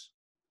 touchdowns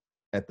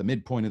at the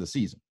midpoint of the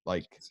season.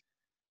 Like,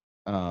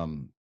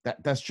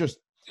 that's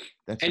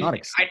not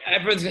exciting.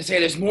 Everyone's going to say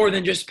there's more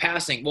than just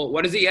passing. Well,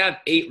 what does he have?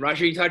 8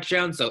 rushing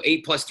touchdowns. So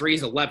 8 plus 3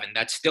 is 11.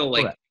 That's still,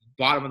 like, Correct.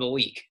 Bottom of the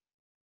league.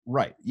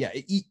 Right. Yeah.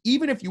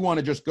 Even if you want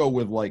to just go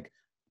with, like,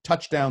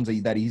 touchdowns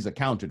that he's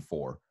accounted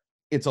for,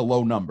 it's a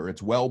low number.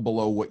 It's well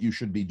below what you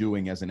should be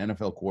doing as an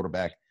NFL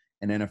quarterback,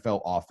 an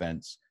NFL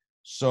offense.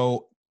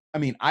 So, I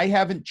mean, I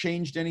haven't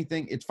changed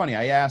anything. It's funny.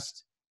 I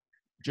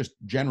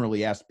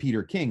generally asked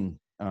Peter King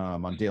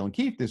on Dale and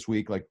Keith this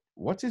week, like,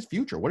 what's his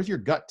future? What does your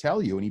gut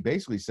tell you? And he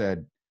basically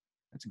said,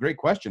 that's a great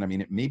question. I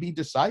mean, it may be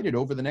decided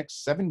over the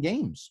next 7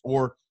 games,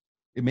 or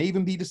it may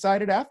even be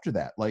decided after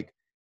that. Like,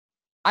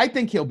 I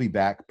think he'll be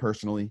back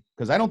personally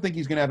because I don't think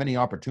he's going to have any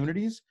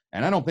opportunities,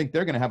 and I don't think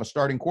they're going to have a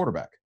starting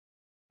quarterback.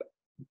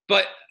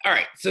 But, all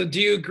right, so do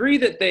you agree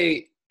that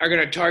they are going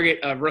to target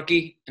a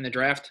rookie in the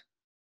draft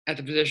at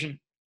the position?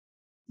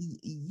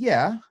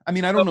 Yeah. I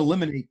mean, I don't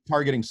eliminate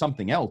targeting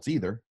something else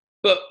either.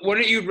 But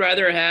wouldn't you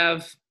rather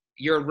have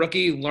your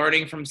rookie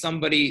learning from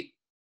somebody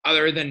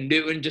other than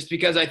Newton, just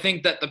because I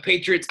think that the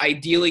Patriots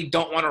ideally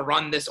don't want to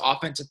run this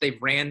offense that they've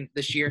ran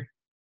this year?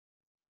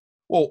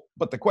 Well,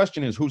 but the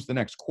question is, who's the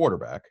next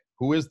quarterback?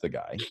 Who is the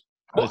guy?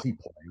 How does he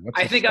play?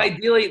 I think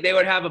ideally they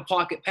would have a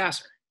pocket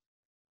passer.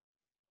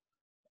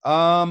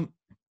 I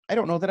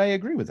don't know that I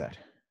agree with that.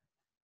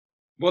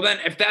 Well, then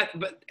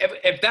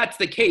if that's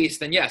the case,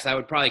 then yes, I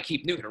would probably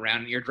keep Newton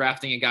around. You're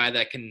drafting a guy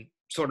that can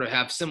sort of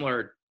have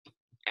similar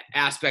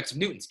aspects of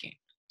Newton's game.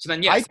 So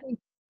then, yes. I think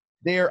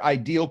their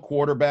ideal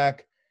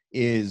quarterback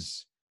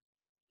is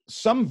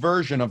some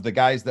version of the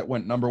guys that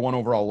went number 1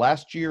 overall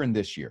last year and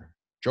this year.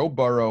 Joe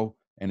Burrow,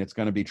 and it's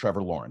going to be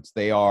Trevor Lawrence.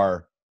 They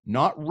are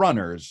not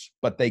runners,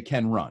 but they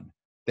can run.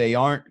 They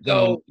aren't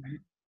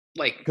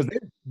because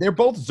they're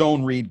both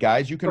zone read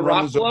guys. You can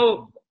run the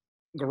zone.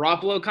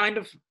 Garoppolo kind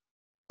of.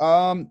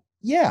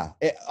 Yeah,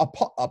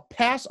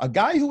 a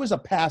guy who is a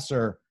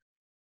passer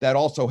that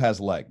also has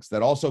legs,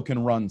 that also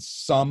can run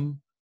some.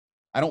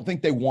 I don't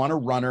think they want a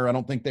runner. I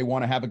don't think they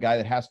want to have a guy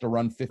that has to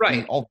run 15.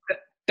 Right.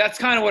 That's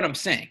kind of what I'm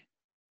saying.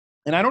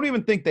 And I don't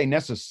even think they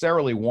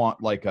necessarily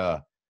want like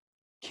a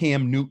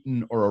Cam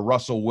Newton or a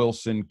Russell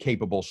Wilson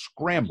capable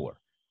scrambler.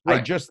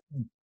 Right.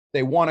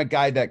 They want a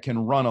guy that can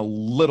run a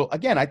little.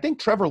 Again, I think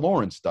Trevor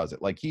Lawrence does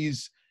it. Like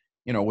he's,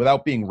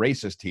 without being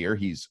racist here,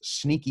 he's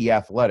sneaky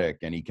athletic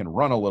and he can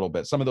run a little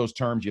bit. Some of those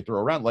terms you throw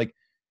around, like,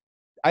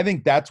 I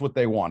think that's what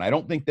they want. I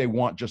don't think they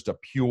want just a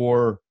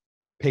pure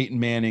Peyton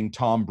Manning,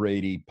 Tom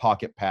Brady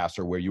pocket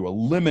passer where you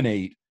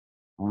eliminate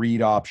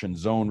read option,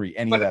 zone read,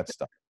 any of that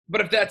stuff.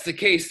 But if that's the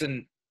case,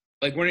 then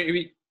like, wouldn't you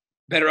be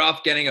better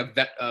off getting a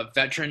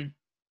veteran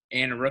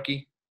and a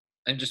rookie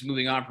and just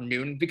moving on from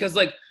Newton? Because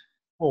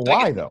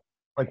why though?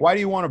 Like, why do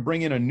you want to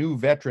bring in a new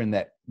veteran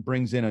that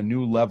brings in a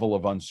new level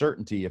of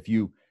uncertainty?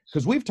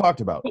 Because we've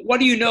talked about. But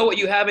what do you know what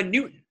you have in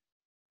Newton?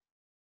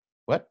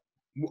 What?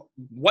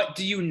 What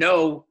do you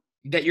know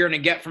that you're going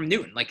to get from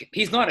Newton? Like,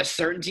 he's not a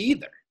certainty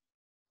either.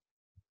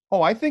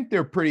 Oh, I think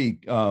they're pretty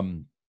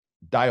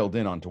dialed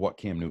in onto what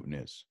Cam Newton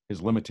is,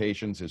 his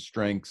limitations, his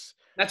strengths.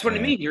 That's what I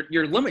mean.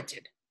 You're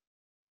limited.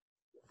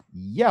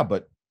 Yeah,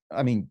 but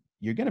I mean,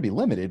 you're going to be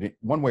limited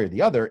one way or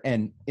the other.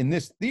 And in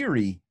this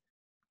theory,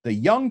 the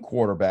young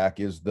quarterback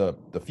is the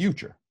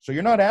future. So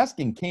you're not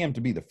asking Cam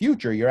to be the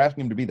future. You're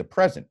asking him to be the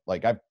present.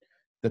 Like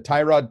the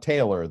Tyrod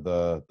Taylor,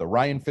 the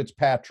Ryan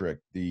Fitzpatrick,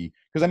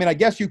 because I mean, I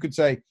guess you could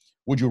say,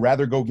 would you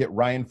rather go get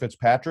Ryan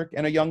Fitzpatrick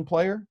and a young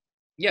player?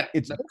 Yeah,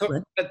 it's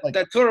different.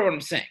 That's sort of what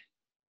I'm saying.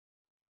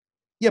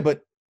 Yeah,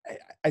 but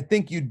I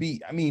think you'd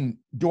be. I mean,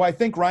 do I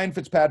think Ryan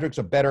Fitzpatrick's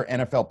a better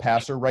NFL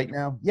passer right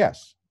now?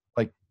 Yes.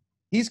 Like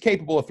he's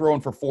capable of throwing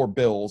for 4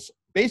 bills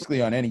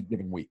basically on any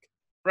given week.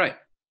 Right.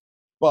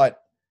 But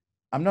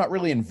I'm not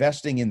really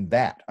investing in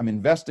that. I'm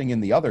investing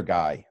in the other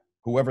guy,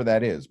 whoever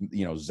that is.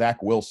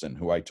 Zach Wilson,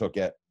 who I took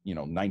at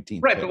 19th.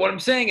 Right, but what I'm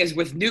saying is,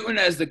 with Newton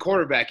as the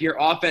quarterback, your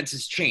offense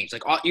has changed.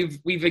 Like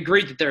we've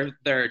agreed that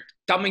they're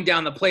dumbing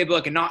down the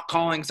playbook and not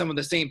calling some of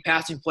the same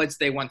passing plays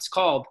they once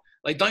called.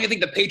 Like, don't you think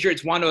the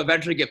Patriots want to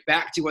eventually get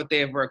back to what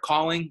they were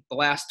calling the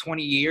last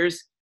 20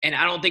 years? And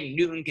I don't think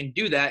Newton can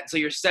do that. So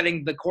you're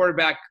setting the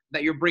quarterback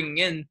that you're bringing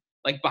in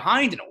like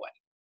behind in a way.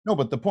 No,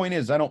 but the point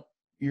is,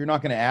 you're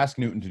not going to ask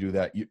Newton to do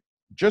that.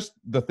 Just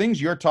the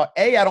things you're taught.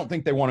 A, I don't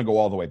think they want to go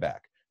all the way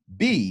back.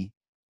 B,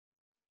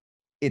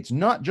 it's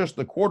not just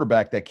the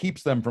quarterback that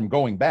keeps them from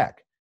going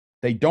back.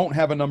 They don't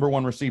have a number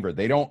one receiver.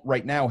 They don't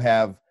right now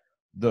have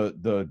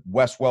the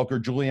Wes Welker,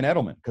 Julian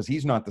Edelman, because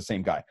he's not the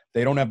same guy.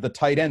 They don't have the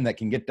tight end that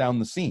can get down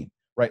the seam,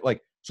 right?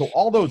 Like, so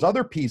all those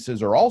other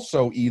pieces are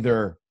also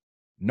either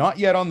not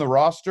yet on the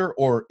roster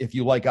or, if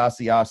you like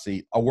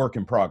Asiasi, a work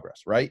in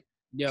progress, right?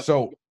 Yeah.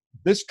 So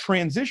this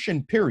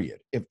transition period,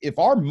 if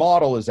our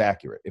model is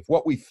accurate, if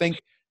what we think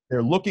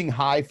they're looking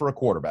high for a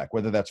quarterback,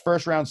 whether that's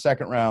first round,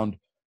 second round,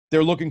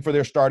 they're looking for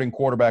their starting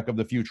quarterback of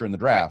the future in the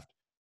draft.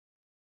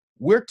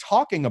 We're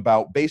talking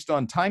about, based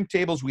on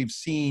timetables we've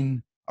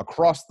seen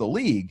across the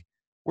league,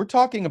 we're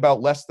talking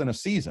about less than a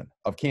season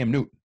of Cam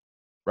Newton,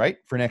 right,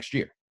 for next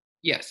year.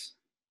 Yes.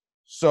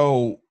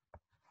 So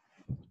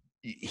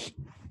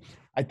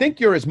I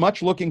think you're as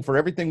much looking for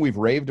everything we've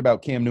raved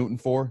about Cam Newton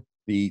for,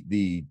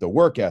 the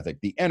work ethic,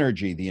 the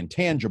energy, the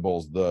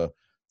intangibles,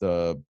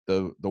 the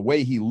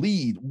way he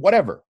leads,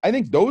 whatever. I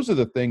think those are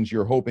the things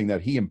you're hoping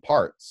that he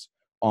imparts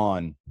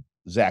on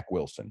Zach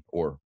Wilson,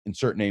 or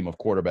insert name of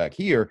quarterback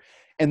here.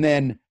 And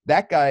then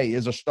that guy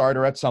is a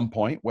starter at some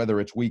point, whether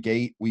it's week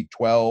 8, week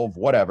 12,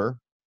 whatever.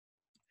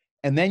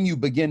 And then you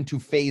begin to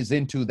phase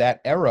into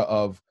that era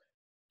of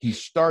he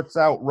starts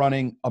out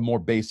running a more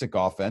basic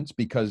offense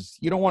because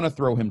you don't want to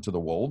throw him to the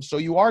wolves. So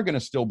you are going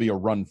to still be a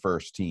run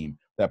first team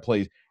that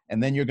plays.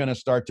 And then you're going to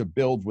start to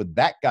build with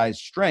that guy's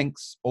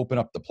strengths, open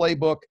up the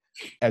playbook.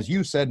 As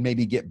you said,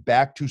 maybe get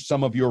back to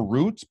some of your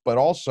roots, but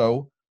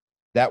also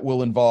that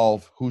will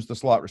involve who's the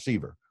slot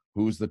receiver,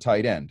 who's the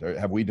tight end, or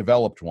have we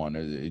developed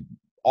one?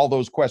 All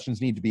those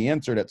questions need to be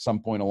answered at some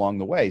point along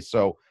the way.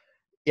 So,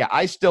 yeah,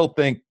 I still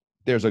think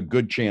there's a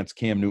good chance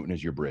Cam Newton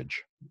is your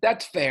bridge.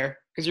 That's fair,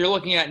 because you're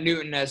looking at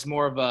Newton as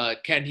more of a,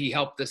 can he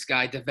help this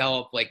guy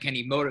develop? Like, can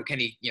he motivate? Can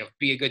he,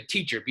 be a good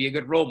teacher, be a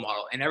good role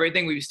model? And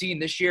everything we've seen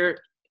this year,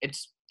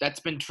 that's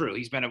been true.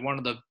 He's been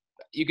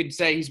you could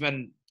say he's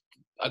been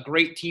a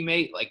great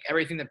teammate. Like,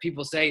 everything that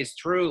people say is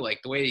true. Like,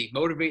 the way he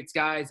motivates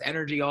guys,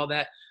 energy, all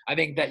that. I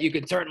think that you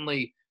could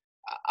certainly,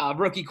 a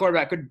rookie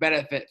quarterback could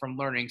benefit from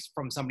learning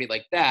from somebody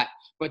like that.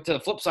 But to the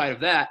flip side of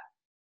that,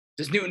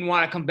 does Newton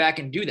want to come back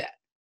and do that?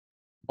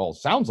 Well,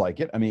 sounds like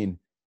it. I mean,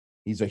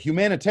 he's a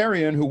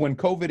humanitarian who, when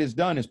COVID is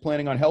done, is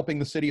planning on helping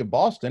the city of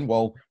Boston.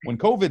 Well, when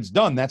COVID's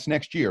done, that's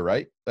next year,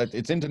 right?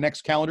 It's into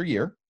next calendar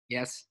year.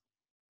 Yes.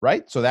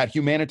 Right? So that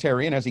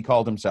humanitarian, as he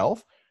called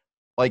himself,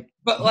 sounds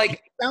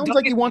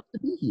like he wants to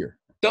be here.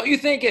 Don't you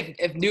think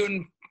if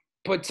Newton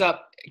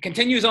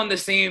continues on the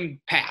same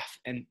path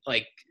and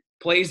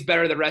plays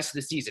better the rest of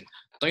the season,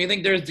 don't you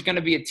think there's going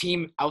to be a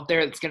team out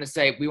there that's going to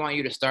say, we want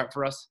you to start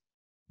for us?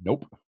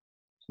 Nope.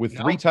 With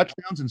 3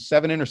 touchdowns and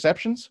 7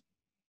 interceptions?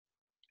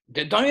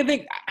 Don't you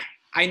think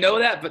 – I know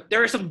that, but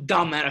there are some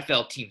dumb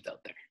NFL teams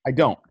out there. I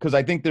don't, because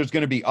I think there's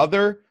going to be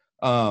other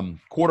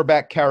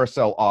quarterback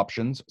carousel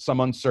options, some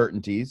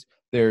uncertainties.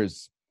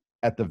 There's,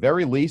 at the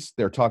very least,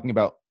 they're talking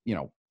about,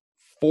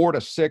 4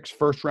 to 6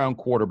 first-round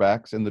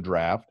quarterbacks in the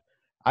draft.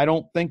 I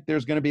don't think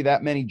there's going to be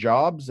that many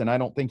jobs, and I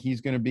don't think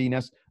he's going to be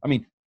 – I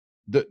mean,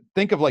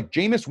 think of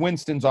Jameis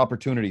Winston's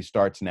opportunity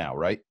starts now,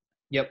 right?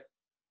 Yep.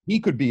 He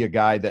could be a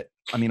guy that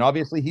 – I mean,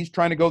 obviously, he's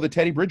trying to go the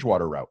Teddy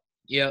Bridgewater route.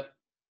 Yep.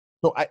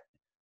 So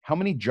how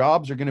many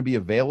jobs are going to be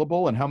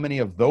available, and how many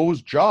of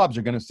those jobs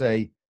are going to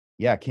say,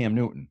 yeah, Cam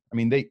Newton? I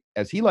mean,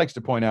 as he likes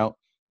to point out,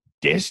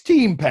 this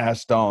team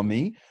passed on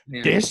me.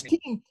 Yeah. This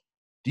team.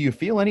 Do you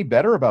feel any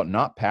better about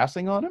not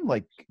passing on him?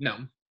 No.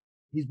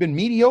 He's been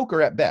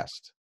mediocre at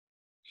best.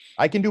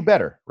 I can do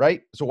better,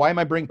 right? So why am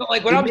I bringing – But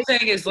what I'm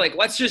saying is,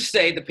 let's just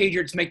say the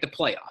Patriots make the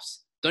playoffs.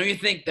 Don't you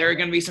think there are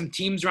going to be some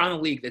teams around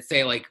the league that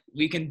say,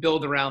 we can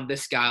build around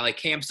this guy?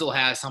 Cam still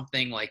has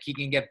something. He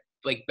can get,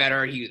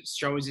 better. He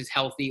shows he's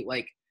healthy.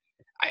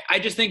 I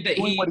just think that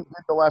what he did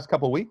the last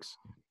couple of weeks.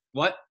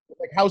 What?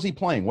 Like, how's he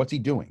playing? What's he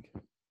doing?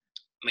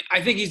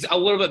 I think he's a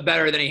little bit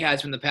better than he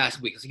has from the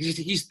past weeks.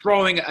 He's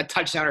throwing a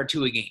touchdown or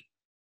two a game.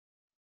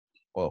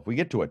 Well, if we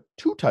get to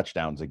 2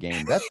 touchdowns a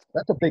game, that's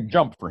a big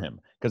jump for him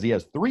because he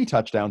has 3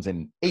 touchdowns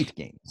in 8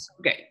 games.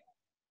 Okay.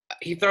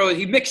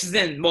 He mixes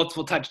in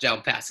multiple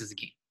touchdown passes a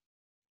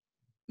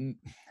game.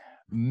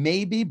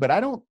 Maybe, but I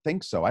don't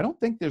think so. I don't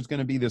think there's going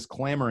to be this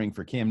clamoring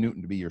for Cam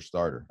Newton to be your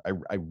starter.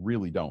 I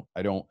really don't.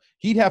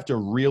 He'd have to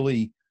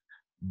really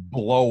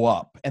blow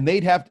up, and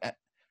they'd have to.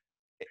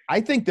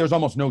 I think there's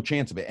almost no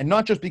chance of it, and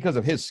not just because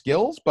of his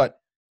skills, but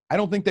I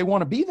don't think they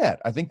want to be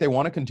that. I think they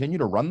want to continue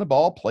to run the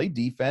ball, play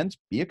defense,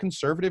 be a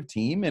conservative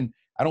team, and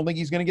I don't think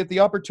he's going to get the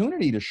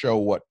opportunity to show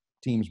what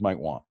teams might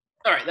want.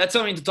 All right, that's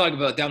something to talk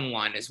about down the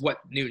line is what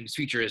Newton's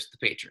future is to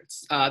the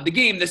Patriots. The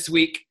game this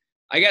week,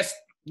 I guess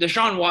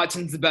Deshaun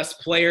Watson's the best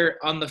player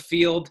on the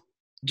field.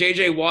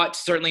 J.J.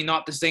 Watt's certainly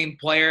not the same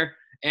player,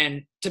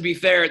 and to be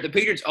fair, the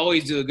Patriots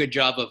always do a good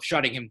job of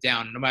shutting him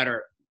down no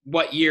matter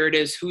what year it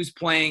is, who's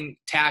playing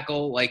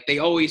tackle. Like, they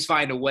always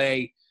find a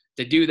way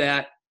to do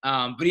that.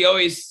 But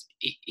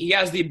he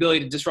has the ability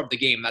to disrupt the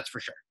game, that's for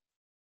sure.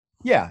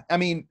 Yeah, I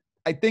mean,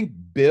 I think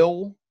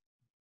Bill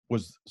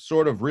was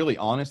sort of really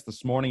honest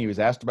this morning. He was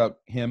asked about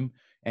him,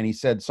 and he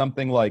said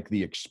something like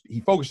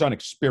he focused on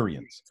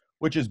experience,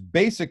 which is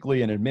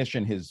basically an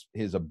admission,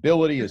 his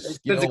ability, his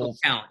skills. Physical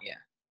talent, yeah.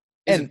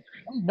 And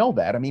we know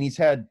that. I mean, he's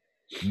had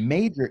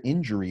major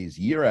injuries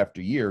year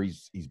after year.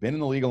 He's been in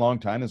the league a long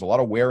time. There's a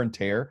lot of wear and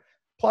tear.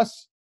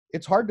 Plus,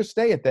 it's hard to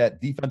stay at that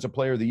defensive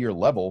player of the year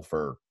level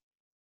for,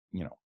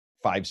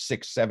 5,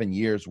 6, 7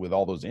 years with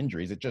all those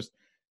injuries. It's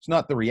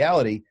not the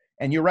reality.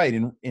 And you're right.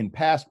 In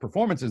past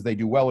performances, they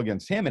do well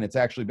against him, and it's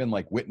actually been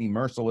like Whitney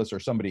Merciless or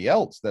somebody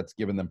else that's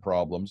given them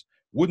problems.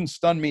 Wouldn't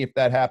stun me if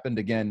that happened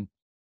again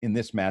in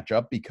this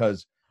matchup,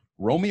 because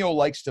Romeo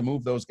likes to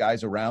move those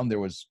guys around.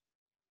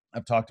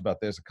 I've talked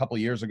about this a couple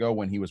of years ago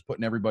when he was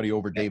putting everybody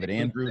over David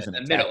Andrews and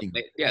attacking.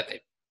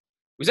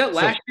 Was that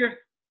last year?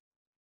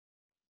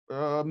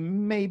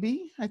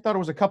 Maybe. I thought it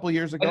was a couple of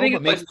years ago. I think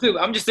it was too.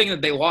 I'm just thinking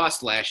that they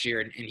lost last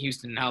year in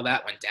Houston and how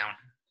that went down.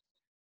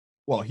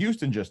 Well,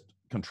 Houston just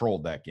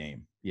controlled that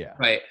game. Yeah.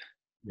 Right.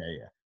 Yeah.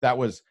 That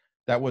was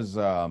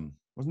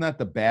wasn't that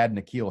the bad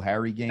N'Keal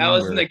Harry game? That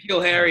was the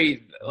N'Keal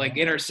Harry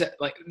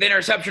the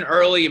interception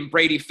early and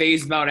Brady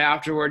phased him out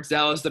afterwards.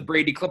 That was the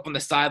Brady clip on the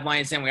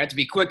sideline saying we have to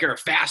be quicker,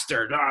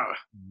 faster.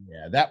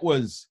 Yeah, that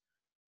was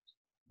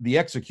the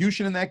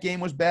execution in that game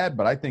was bad,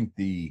 but I think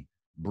the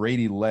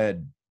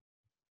Brady-led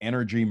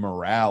energy,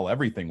 morale,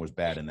 everything was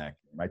bad in that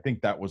game. I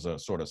think that was a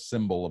sort of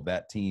symbol of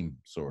that team,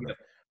 sort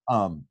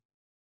of.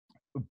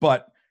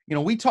 But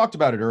we talked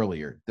about it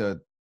earlier.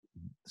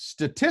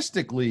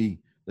 Statistically,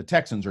 the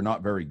Texans are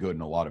not very good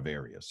in a lot of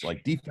areas.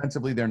 Like,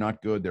 defensively, they're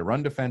not good. Their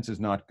run defense is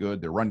not good.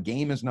 Their run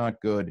game is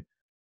not good.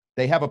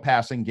 They have a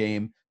passing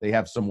game. They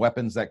have some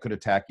weapons that could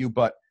attack you.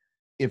 But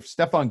if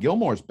Stephon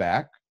Gilmore's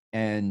back,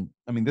 and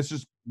this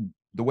is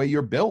the way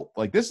you're built.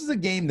 Like, this is a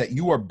game that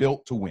you are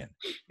built to win.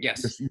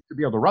 Yes. You should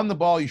be able to run the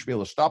ball. You should be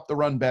able to stop the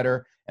run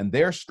better. And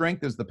their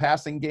strength is the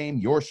passing game.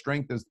 Your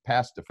strength is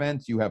pass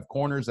defense. You have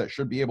corners that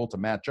should be able to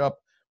match up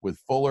with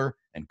Fuller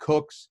and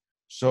Cooks.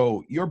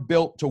 So you're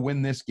built to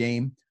win this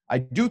game. I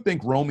do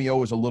think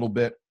Romeo is a little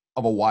bit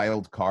of a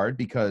wild card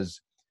because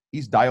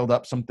he's dialed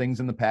up some things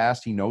in the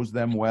past. He knows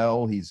them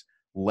well. He's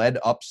led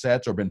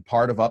upsets or been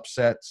part of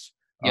upsets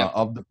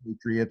of the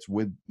Patriots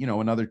with,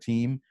 another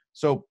team.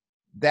 So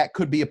that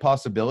could be a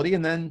possibility.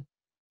 And then,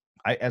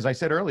 as I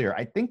said earlier,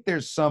 I think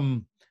there's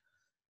some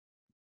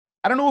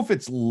 – I don't know if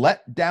it's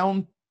let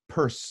down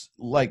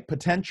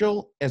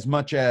potential as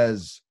much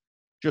as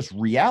just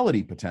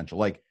reality potential.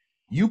 Like,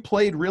 you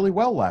played really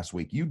well last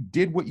week. You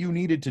did what you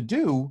needed to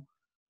do.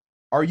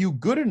 Are you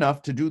good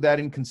enough to do that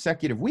in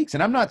consecutive weeks?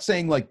 And I'm not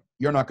saying, like,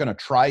 you're not going to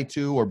try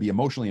to or be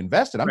emotionally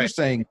invested. I'm just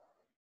saying,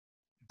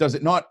 does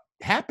it not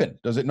happen?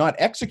 Does it not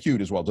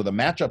execute as well? Do the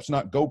matchups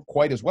not go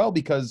quite as well?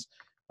 Because –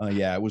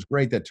 it was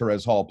great that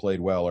Terez Hall played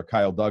well or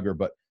Kyle Duggar,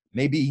 but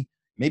maybe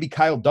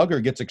Kyle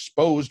Duggar gets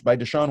exposed by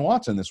Deshaun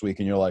Watson this week,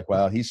 and you're like,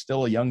 well, he's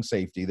still a young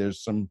safety.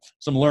 There's some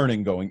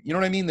learning going. You know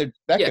what I mean? That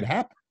could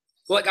happen.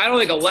 Look, I don't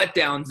think a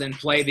letdown's in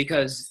play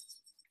because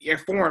you're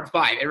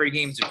 4-5. Every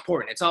game's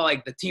important. It's not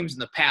like the teams in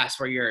the past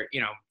where you're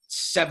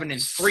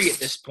 7-3 at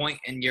this point,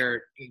 and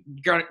you're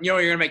gonna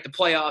make the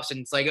playoffs,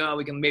 and it's like, oh,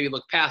 we can maybe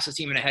look past this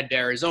team and ahead to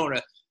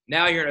Arizona.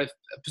 Now you're in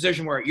a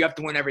position where you have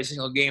to win every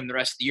single game the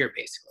rest of the year,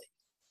 basically.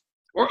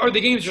 Or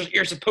the games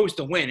you're supposed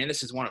to win, and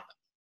this is one of them.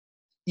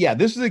 Yeah,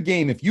 this is a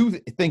game. If you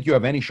think you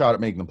have any shot at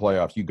making the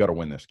playoffs, you got to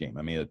win this game.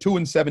 I mean, a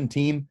 2-7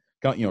 team,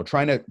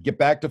 trying to get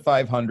back to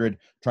 500,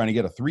 trying to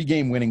get a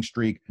 3-game winning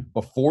streak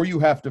before you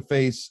have to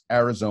face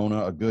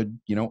Arizona, a good,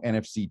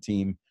 NFC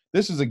team.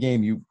 This is a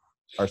game you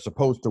are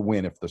supposed to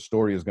win if the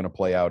story is going to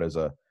play out as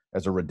a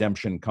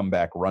redemption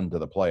comeback run to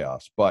the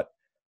playoffs. But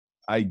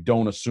I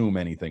don't assume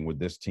anything with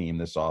this team,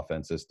 this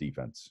offense, this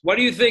defense. What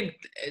do you think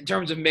in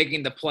terms of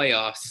making the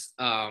playoffs?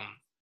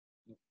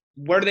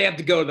 Where do they have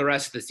to go the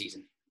rest of the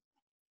season?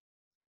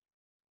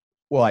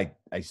 Well,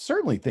 I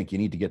certainly think you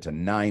need to get to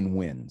 9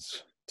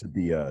 wins to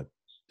be a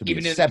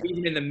even 7.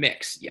 even in the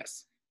mix.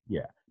 Yes.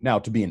 Yeah. Now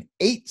to be an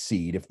 8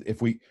 seed,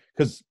 if we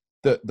because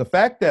the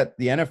fact that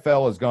the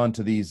NFL has gone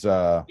to these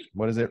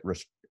what is it,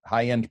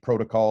 high end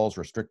protocols,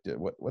 restricted.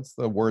 What's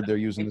the word they're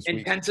using this week?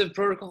 Intensive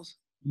protocols.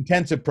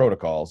 Intensive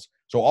protocols.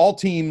 So all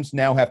teams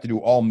now have to do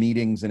all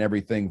meetings and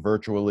everything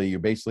virtually. You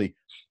basically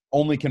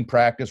only can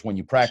practice when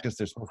you practice.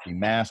 There's supposed to be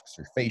masks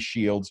or face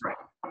shields. Right.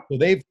 So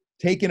they've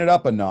taken it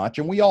up a notch,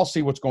 and we all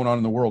see what's going on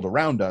in the world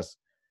around us.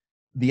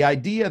 The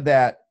idea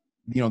that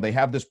they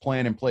have this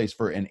plan in place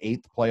for an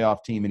 8th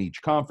playoff team in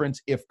each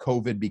conference if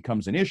COVID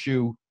becomes an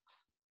issue.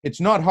 It's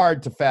not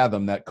hard to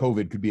fathom that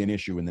COVID could be an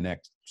issue in the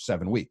next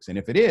 7 weeks, and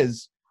if it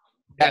is,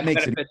 that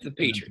makes it the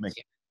Patriots,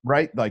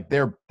 right. Like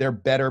they're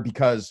better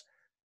because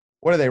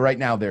what are they right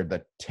now? They're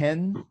the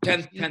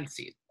 10th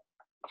seed,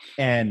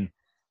 but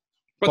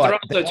they're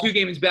also 2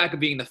 games back of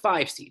being the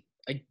 5 seed.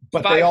 Like,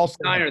 but 5 they also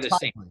 9 are the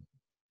same.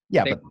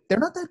 Yeah, but they're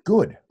not that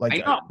good. Like I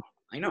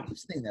know. I'm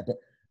saying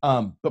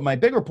that, but my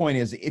bigger point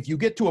is if you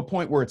get to a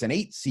point where it's an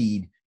 8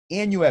 seed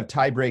and you have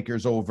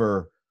tiebreakers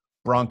over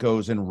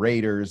Broncos and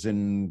Raiders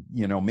and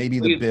maybe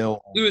the Bills,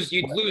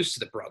 you'd lose to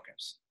the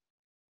Broncos.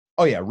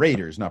 Oh yeah,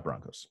 Raiders, not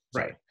Broncos.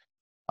 Sorry.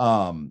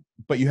 Right.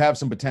 But you have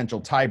some potential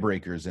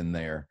tiebreakers in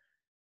there.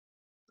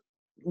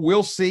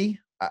 We'll see.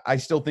 I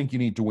still think you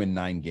need to win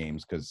 9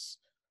 games because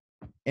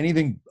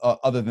anything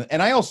other than,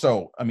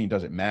 and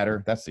does it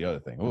matter? That's the other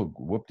thing. Oh,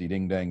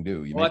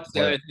 whoop-de-ding-dang-do. That's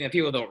the other thing that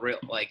people don't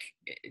like.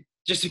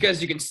 Just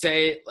because you can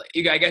say,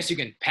 I guess you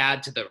can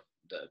pad to the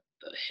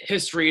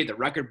history, the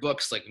record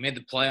books, like we made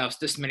the playoffs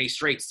this many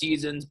straight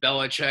seasons,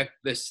 Belichick,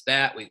 this,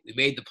 that. We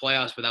made the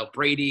playoffs without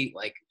Brady.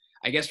 Like,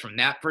 I guess from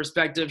that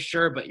perspective,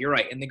 sure. But you're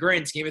right. In the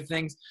grand scheme of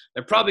things,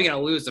 they're probably going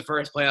to lose the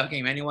first playoff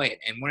game anyway.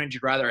 And wouldn't you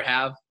rather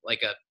have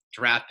like a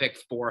draft pick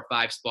 4 or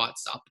 5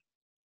 spots up?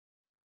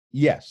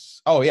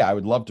 Yes. Oh, yeah. I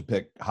would love to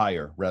pick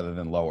higher rather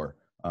than lower.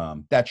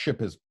 That ship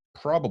has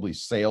probably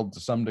sailed to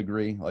some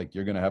degree. Like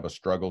you're going to have a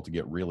struggle to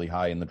get really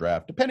high in the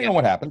draft, depending on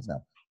what happens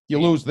now. You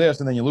lose this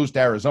and then you lose to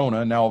Arizona,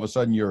 and now all of a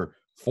sudden you're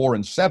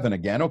 4-7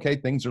 again. Okay,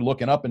 things are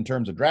looking up in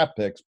terms of draft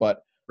picks, but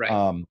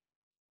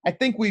I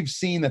think we've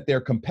seen that their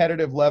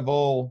competitive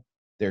level,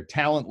 their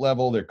talent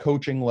level, their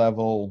coaching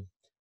level,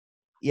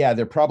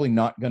 they're probably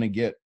not going to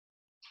get,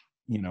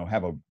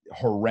 have a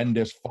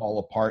horrendous fall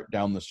apart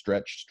down the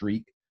stretch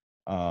streak.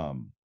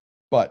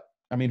 But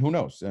who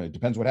knows? It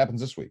depends what happens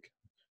this week.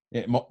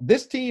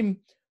 This team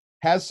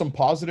has some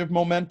positive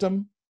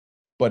momentum,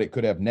 but it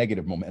could have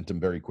negative momentum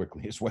very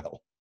quickly as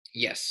well.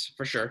 Yes,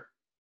 for sure.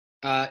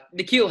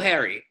 N'Keal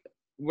Harry,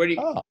 where do you?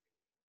 Oh.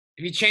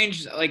 If you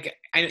changed, he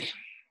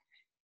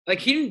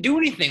didn't do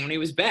anything when he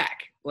was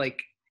back,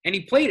 and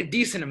he played a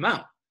decent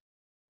amount.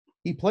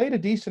 He played a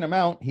decent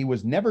amount. He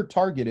was never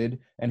targeted,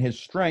 and his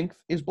strength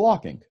is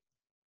blocking.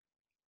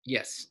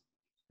 Yes.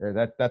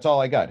 That's all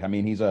I got. I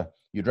mean,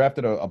 you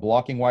drafted a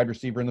blocking wide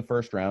receiver in the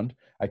first round.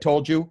 I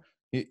told you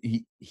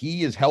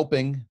he is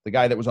helping the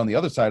guy that was on the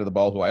other side of the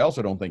ball, who I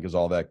also don't think is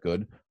all that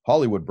good,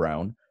 Hollywood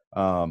Brown.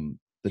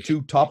 The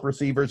 2 top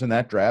receivers in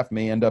that draft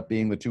may end up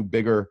being the 2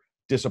 bigger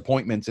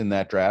disappointments in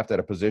that draft at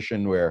a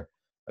position where,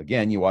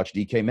 again, you watch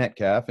DK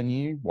Metcalf and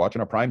you're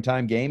watching a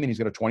primetime game and he's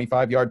got a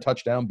 25-yard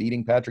touchdown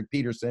beating Patrick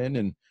Peterson.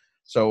 And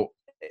so,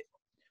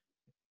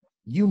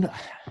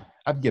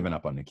 I've given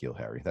up on N'Keal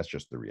Harry. That's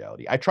just the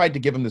reality. I tried to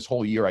give him this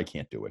whole year. I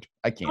can't do it.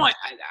 I can't. No,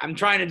 I'm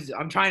trying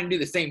to do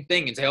the same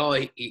thing and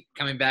say, he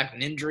coming back from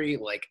an injury.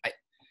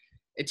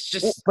 It's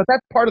just. Well, but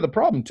that's part of the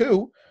problem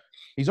too.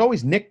 He's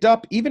always nicked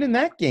up. Even in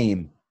that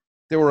game,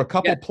 there were a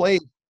couple plays.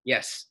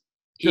 Yes.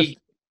 He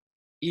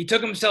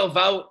took himself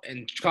out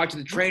and talked to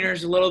the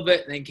trainers a little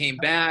bit and then came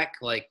back.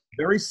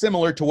 Very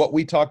similar to what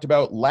we talked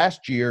about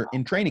last year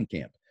in training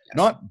camp. Yes.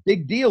 Not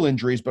big deal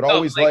injuries, but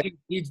always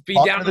he'd be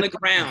down on the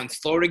ground,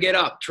 slow to get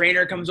up.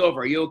 Trainer comes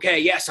over. Are you okay?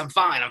 Yes, I'm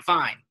fine.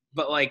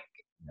 But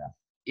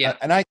yeah.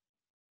 And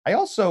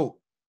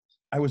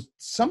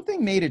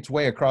something made its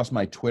way across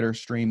my Twitter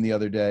stream the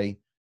other day,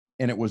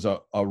 and it was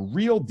a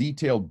real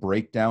detailed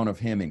breakdown of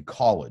him in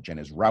college and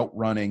his route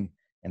running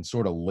and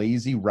sort of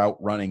lazy route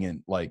running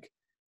and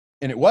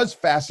it was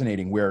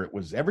fascinating where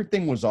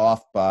everything was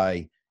off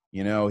by,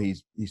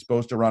 he's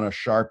supposed to run a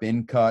sharp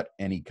in cut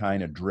and he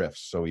kind of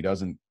drifts. So he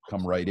doesn't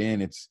come right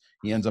in.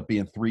 He ends up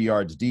being 3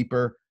 yards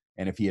deeper.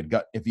 And if he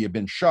had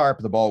been sharp,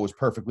 the ball was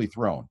perfectly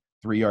thrown.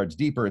 3 yards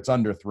deeper, it's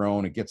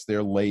underthrown. It gets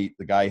there late.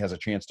 The guy has a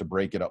chance to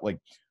break it up.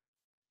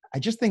 I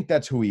just think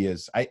that's who he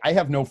is. I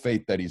have no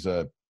faith that he's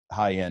a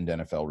high-end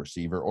NFL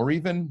receiver or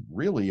even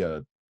really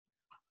a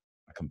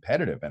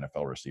competitive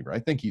NFL receiver. I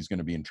think he's going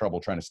to be in trouble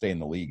trying to stay in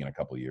the league in a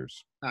couple of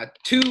years.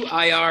 2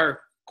 IR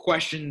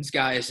questions,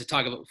 guys, to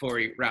talk about before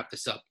we wrap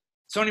this up.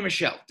 Sony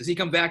Michel, does he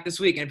come back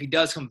this week? And if he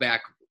does come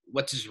back,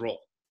 what's his role?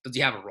 Does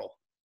he have a role?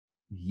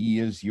 He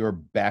is your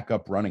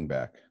backup running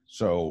back.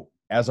 So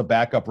as a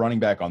backup running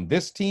back on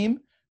this team,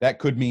 that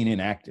could mean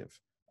inactive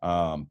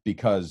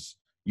because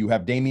you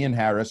have Damian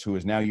Harris, who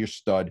is now your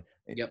stud.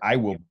 Yep. I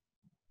will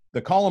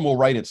the column will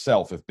write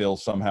itself if Bill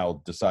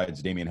somehow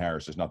decides Damian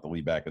Harris is not the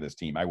lead back of this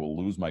team. I will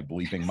lose my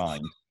bleeping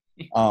mind.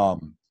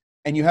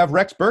 And you have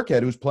Rex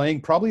Burkhead, who's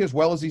playing probably as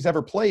well as he's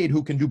ever played,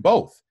 who can do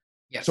both.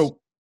 Yes. So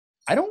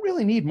I don't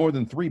really need more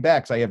than 3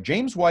 backs. I have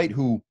James White,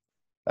 who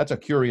that's a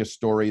curious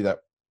story that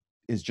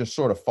is just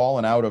sort of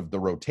fallen out of the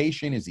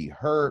rotation. Is he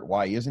hurt?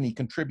 Why isn't he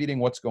contributing?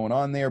 What's going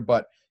on there?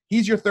 But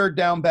he's your third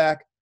down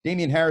back.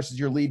 Damian Harris is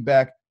your lead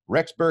back.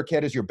 Rex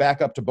Burkhead is your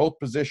backup to both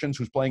positions,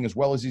 who's playing as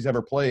well as he's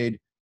ever played.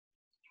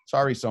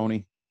 Sorry,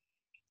 Sony.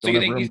 So you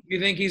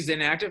think he's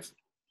inactive?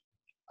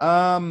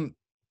 Probably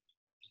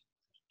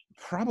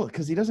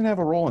because he doesn't have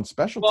a role in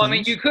special Well, teams. I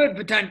mean,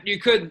 you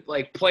could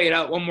like play it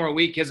out one more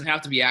week. He doesn't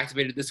have to be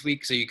activated this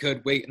week, so you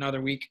could wait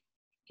another week.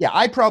 Yeah,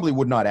 I probably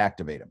would not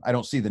activate him. I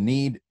don't see the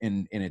need,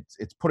 and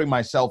it's putting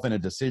myself in a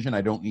decision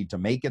I don't need to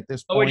make at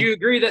this point. But would you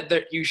agree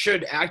that you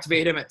should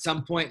activate him at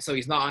some point so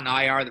he's not on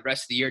IR the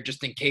rest of the year,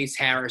 just in case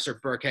Harris or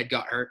Burkhead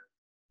got hurt?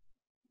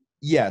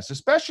 Yes,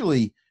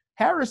 especially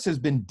Harris has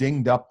been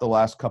dinged up the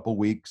last couple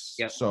weeks,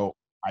 Yep. So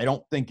I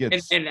don't think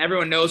it's and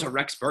everyone knows what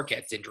Rex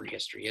Burkhead's injury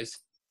history is.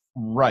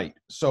 right.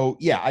 So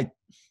yeah,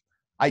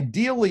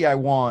 ideally I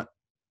want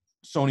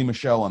Sony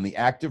Michel on the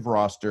active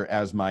roster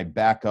as my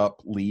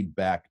backup lead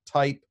back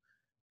type.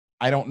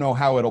 I don't know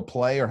how it'll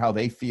play or how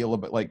they feel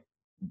about, like,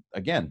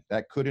 again,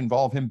 that could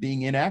involve him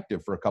being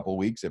inactive for a couple of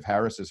weeks if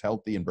Harris is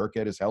healthy and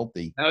Burkhead is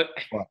healthy. You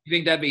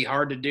think that'd be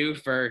hard to do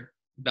for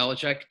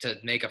Belichick to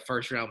make a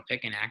first-round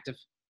pick inactive?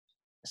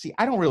 See,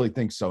 I don't really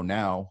think so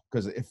now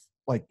because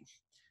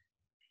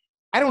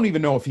I don't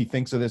even know if he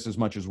thinks of this as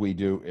much as we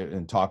do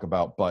and talk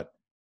about, but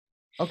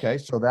okay,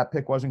 so that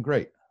pick wasn't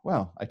great.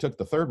 Well, I took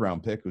the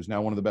 3rd-round pick, who's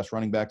now one of the best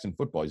running backs in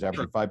football. He's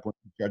averaging 5.6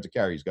 yards a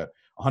carry. He's got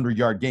a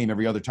 100-yard game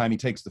every other time he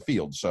takes the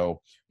field.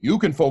 So you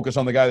can focus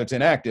on the guy that's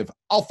inactive.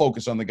 I'll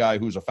focus on the guy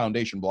who's a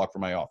foundation block for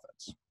my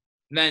offense.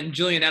 And then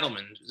Julian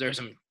Edelman, there's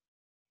some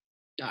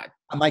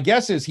my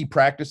guess is he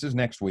practices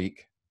next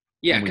week.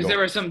 Yeah, because there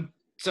was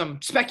some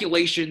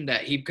speculation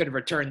that he could have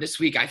returned this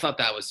week. I thought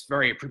that was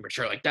very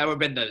premature. Like, that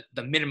would have been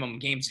the minimum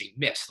games that he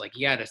missed. Like,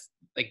 he had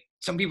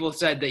some people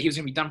said that he was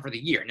going to be done for the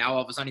year. Now,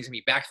 all of a sudden, he's going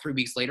to be back 3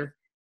 weeks later.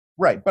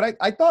 Right. But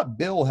I thought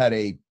Bill had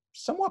a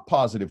somewhat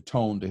positive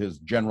tone to his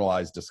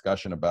generalized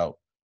discussion about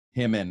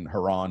him and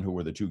Haran, who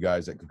were the 2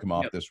 guys that could come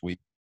off this week.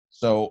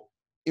 So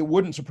it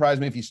wouldn't surprise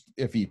me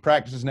if he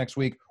practices next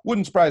week.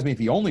 Wouldn't surprise me if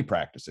he only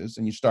practices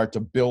and you start to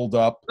build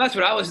up. That's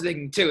what I was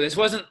thinking, too. This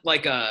wasn't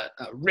like a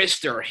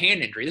wrist or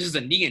hand injury. This is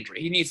a knee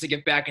injury. He needs to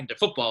get back into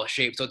football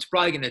shape, so it's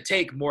probably going to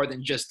take more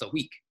than just a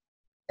week.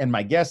 And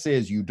my guess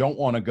is you don't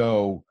want to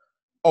go,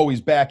 oh,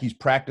 he's back, he's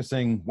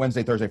practicing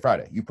Wednesday, Thursday,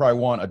 Friday. You probably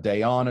want a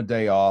day on, a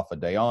day off, a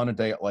day on, a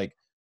day, like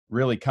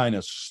really kind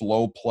of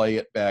slow play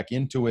it back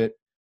into it.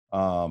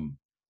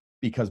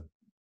 Because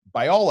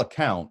by all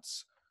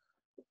accounts,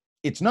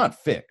 it's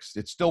not fixed.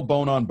 It's still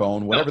bone on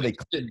bone. Whatever they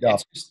cleaned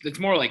up. It's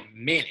more like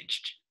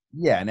managed.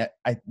 Yeah, and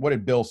what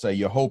did Bill say?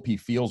 You hope he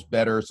feels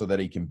better so that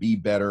he can be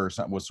better or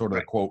something was sort of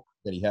the quote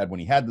that he had when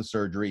he had the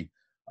surgery.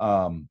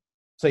 So,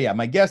 yeah,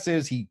 my guess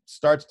is he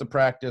starts to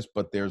practice,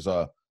 but there's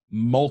a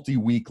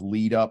multi-week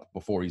lead up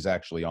before he's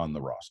actually on the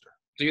roster.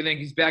 So you think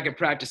he's back at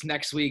practice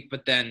next week,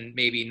 but then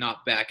maybe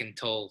not back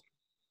until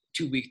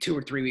 2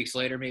 or 3 weeks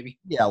later, maybe?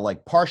 Yeah,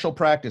 like partial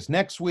practice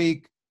next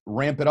week,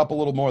 ramp it up a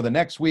little more the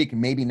next week.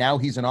 Maybe now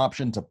he's an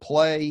option to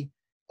play.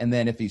 And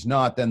then if he's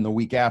not, then the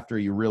week after,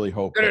 you really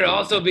hope. Could it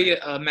also be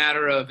a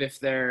matter of if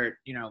they're,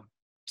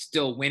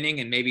 still winning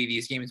and maybe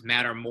these games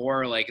matter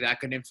more, like that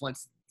could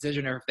influence the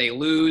decision, or if they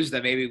lose,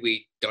 that maybe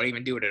we don't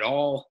even do it at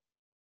all?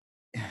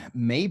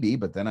 Maybe,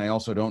 but then I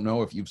also don't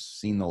know if you've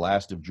seen the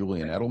last of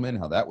Julian Edelman,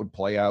 how that would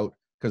play out,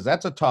 because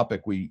that's a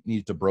topic we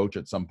need to broach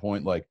at some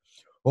point. Like,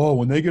 oh,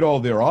 when they get all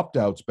their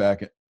opt-outs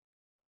back,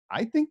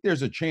 I think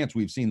there's a chance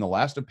we've seen the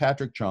last of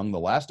Patrick Chung, the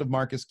last of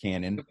Marcus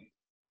Cannon.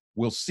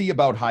 We'll see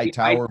about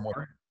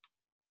Hightower.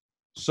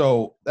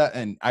 So,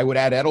 and I would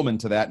add Edelman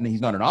to that, and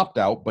he's not an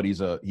opt-out, but he's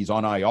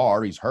on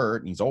IR, he's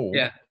hurt, and he's old.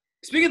 Yeah.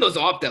 Speaking of those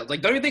opt-outs,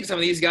 like, don't you think some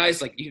of these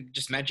guys, like you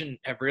just mentioned,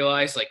 have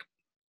realized, like,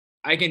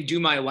 I can do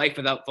my life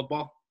without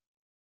football?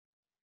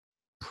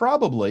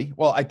 Probably.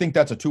 Well, I think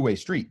that's a two-way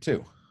street,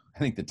 too. I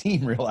think the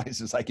team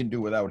realizes I can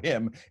do without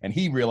him, and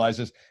he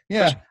realizes,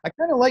 yeah, I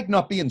kind of like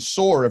not being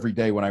sore every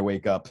day when I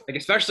wake up. Like,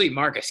 especially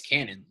Marcus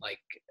Cannon, like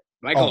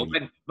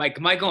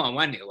Michael and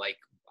Wendy, like,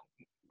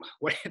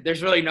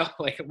 there's really no,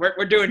 like,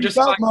 we're doing just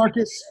fine.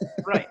 Marcus.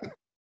 Right.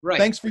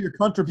 Thanks for your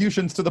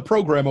contributions to the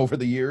program over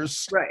the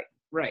years.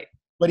 Right.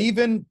 But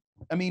even,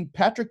 I mean,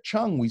 Patrick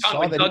Chung, we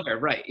saw that.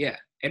 Duggar, right, yeah.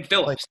 And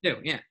Phillips, too,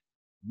 yeah.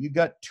 You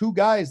got 2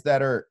 guys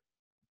that are,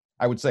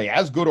 I would say,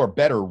 as good or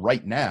better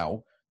right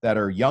now, that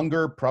are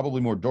younger,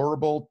 probably more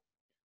durable,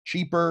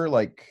 cheaper.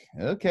 Like,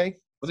 okay.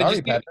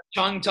 Sorry, Patrick.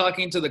 Chung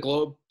talking to the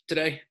Globe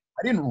today?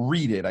 I didn't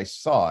read it. I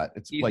saw it.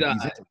 He's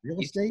into real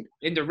estate?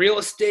 Into real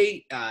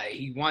estate.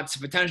 He wants to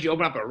potentially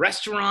open up a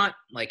restaurant.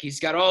 Like, he's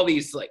got all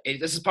these, like,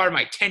 this is part of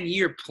my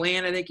 10-year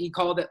plan, I think he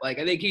called it. Like,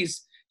 I think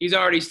he's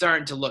already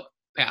starting to look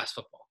past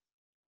football.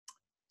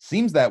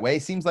 seems that way.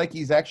 Seems like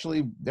he's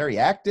actually very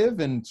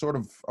active and sort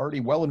of already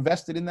well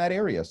invested in that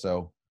area.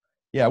 So,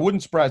 yeah, it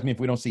wouldn't surprise me if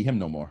we don't see him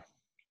no more.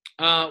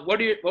 What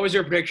was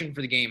your prediction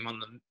for the game?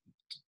 Do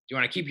you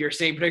want to keep your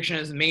same prediction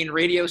as the main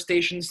radio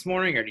station this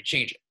morning, or do you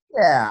change it?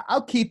 Yeah,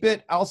 I'll keep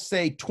it. I'll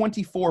say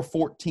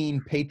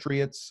 24-14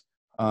 Patriots.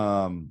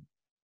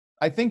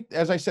 I think,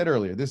 as I said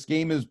earlier, this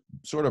game is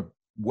sort of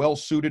well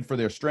suited for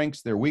their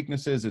strengths, their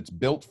weaknesses. It's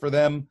built for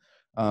them.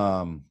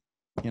 The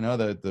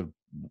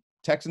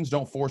Texans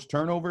don't force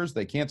turnovers.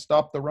 They can't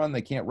stop the run.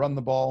 They can't run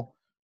the ball.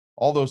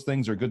 All those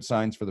things are good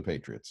signs for the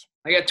Patriots.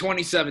 I got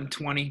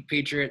 27-20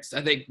 Patriots.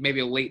 I think maybe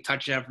a late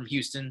touchdown from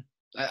Houston.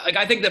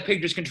 I think the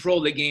Patriots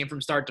control the game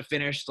from start to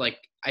finish. I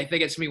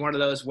think it's going to be one of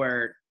those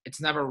where it's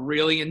never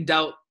really in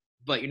doubt,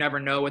 but you never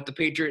know with the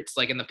Patriots.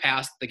 In the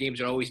past, the games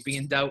would always be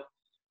in doubt.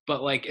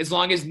 But, as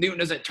long as Newton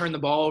doesn't turn the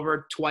ball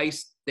over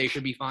twice, they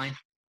should be fine.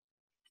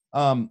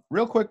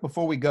 Real quick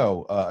before we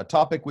go, a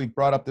topic we've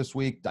brought up this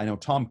week. I know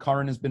Tom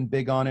Curran has been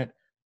big on it.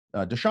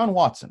 Deshaun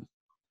Watson.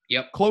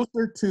 Yep.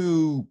 Closer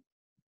to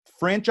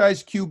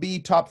franchise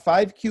QB, top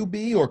 5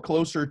 QB, or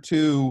closer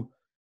to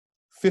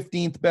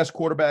 15th best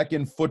quarterback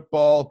in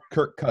football,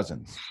 Kirk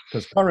Cousins?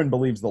 Because Curran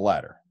believes the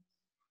latter.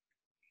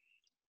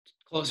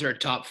 Closer to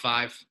top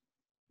 5.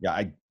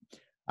 Yeah,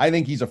 I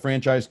think he's a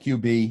franchise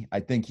QB. I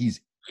think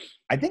he's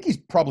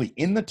probably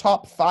in the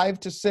top 5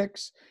 to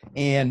 6.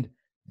 And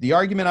the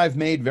argument I've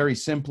made very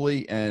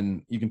simply,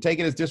 and you can take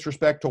it as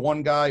disrespect to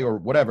one guy or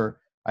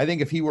whatever, I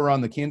think if he were on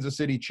the Kansas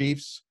City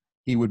Chiefs,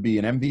 he would be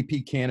an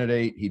MVP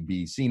candidate. He'd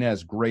be seen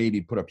as great.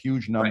 He'd put up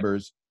huge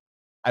numbers.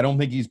 Right. I don't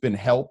think he's been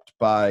helped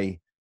by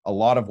a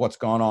lot of what's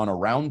gone on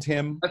around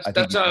him.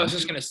 That's what I was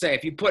just going to say.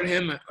 If you put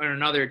him on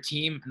another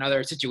team,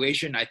 another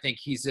situation, I think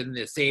he's in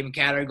the same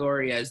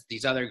category as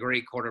these other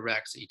great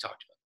quarterbacks that you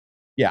talked about.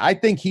 Yeah, I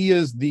think he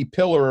is the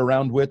pillar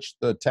around which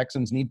the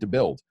Texans need to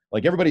build.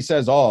 Everybody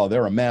says, oh,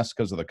 they're a mess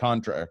because of the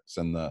contracts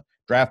and the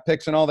draft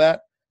picks and all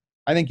that.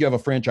 I think you have a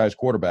franchise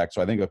quarterback,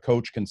 so I think a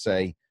coach can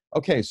say,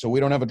 okay, so we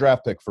don't have a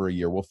draft pick for a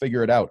year. We'll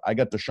figure it out. I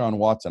got Deshaun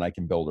Watson. I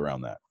can build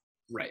around that.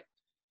 Right.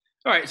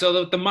 All right, so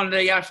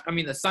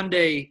the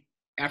Sunday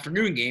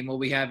afternoon game, we'll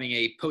be having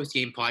a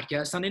post-game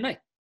podcast Sunday night.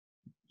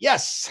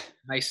 Yes.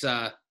 Nice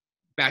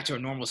back to a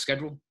normal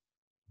schedule.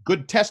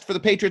 Good test for the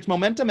Patriots'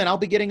 momentum, and I'll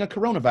be getting a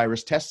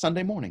coronavirus test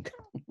Sunday morning.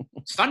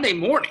 Sunday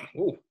morning?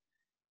 Ooh,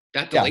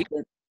 that delayed?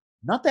 Yeah,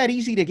 not that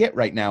easy to get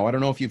right now. I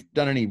don't know if you've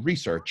done any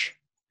research.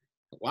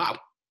 Wow.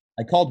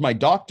 I called my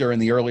doctor,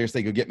 and the earliest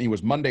they could get me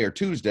was Monday or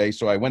Tuesday,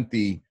 so I went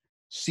the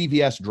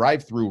CVS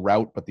drive-through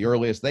route, but the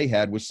earliest they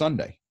had was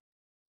Sunday.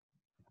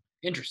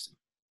 Interesting.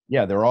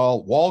 Yeah, they're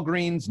all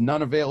Walgreens,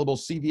 none available.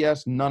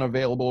 CVS, none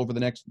available over the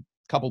next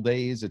couple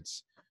days.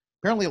 It's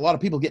apparently a lot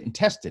of people getting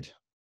tested.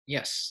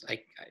 Yes,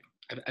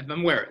 I'm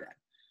aware of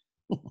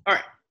that. All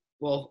right.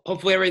 Well,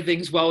 hopefully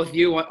everything's well with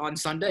you on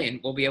Sunday, and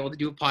we'll be able to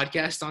do a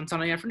podcast on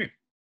Sunday afternoon.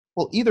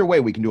 Well, either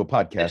way, we can do a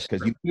podcast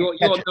because you won't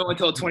know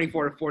until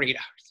 24 to 48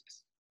 hours.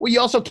 Well, you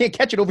also can't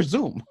catch it over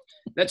Zoom.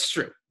 That's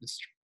true.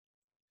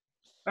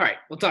 All right.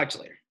 We'll talk to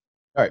you later.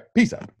 All right. Peace out.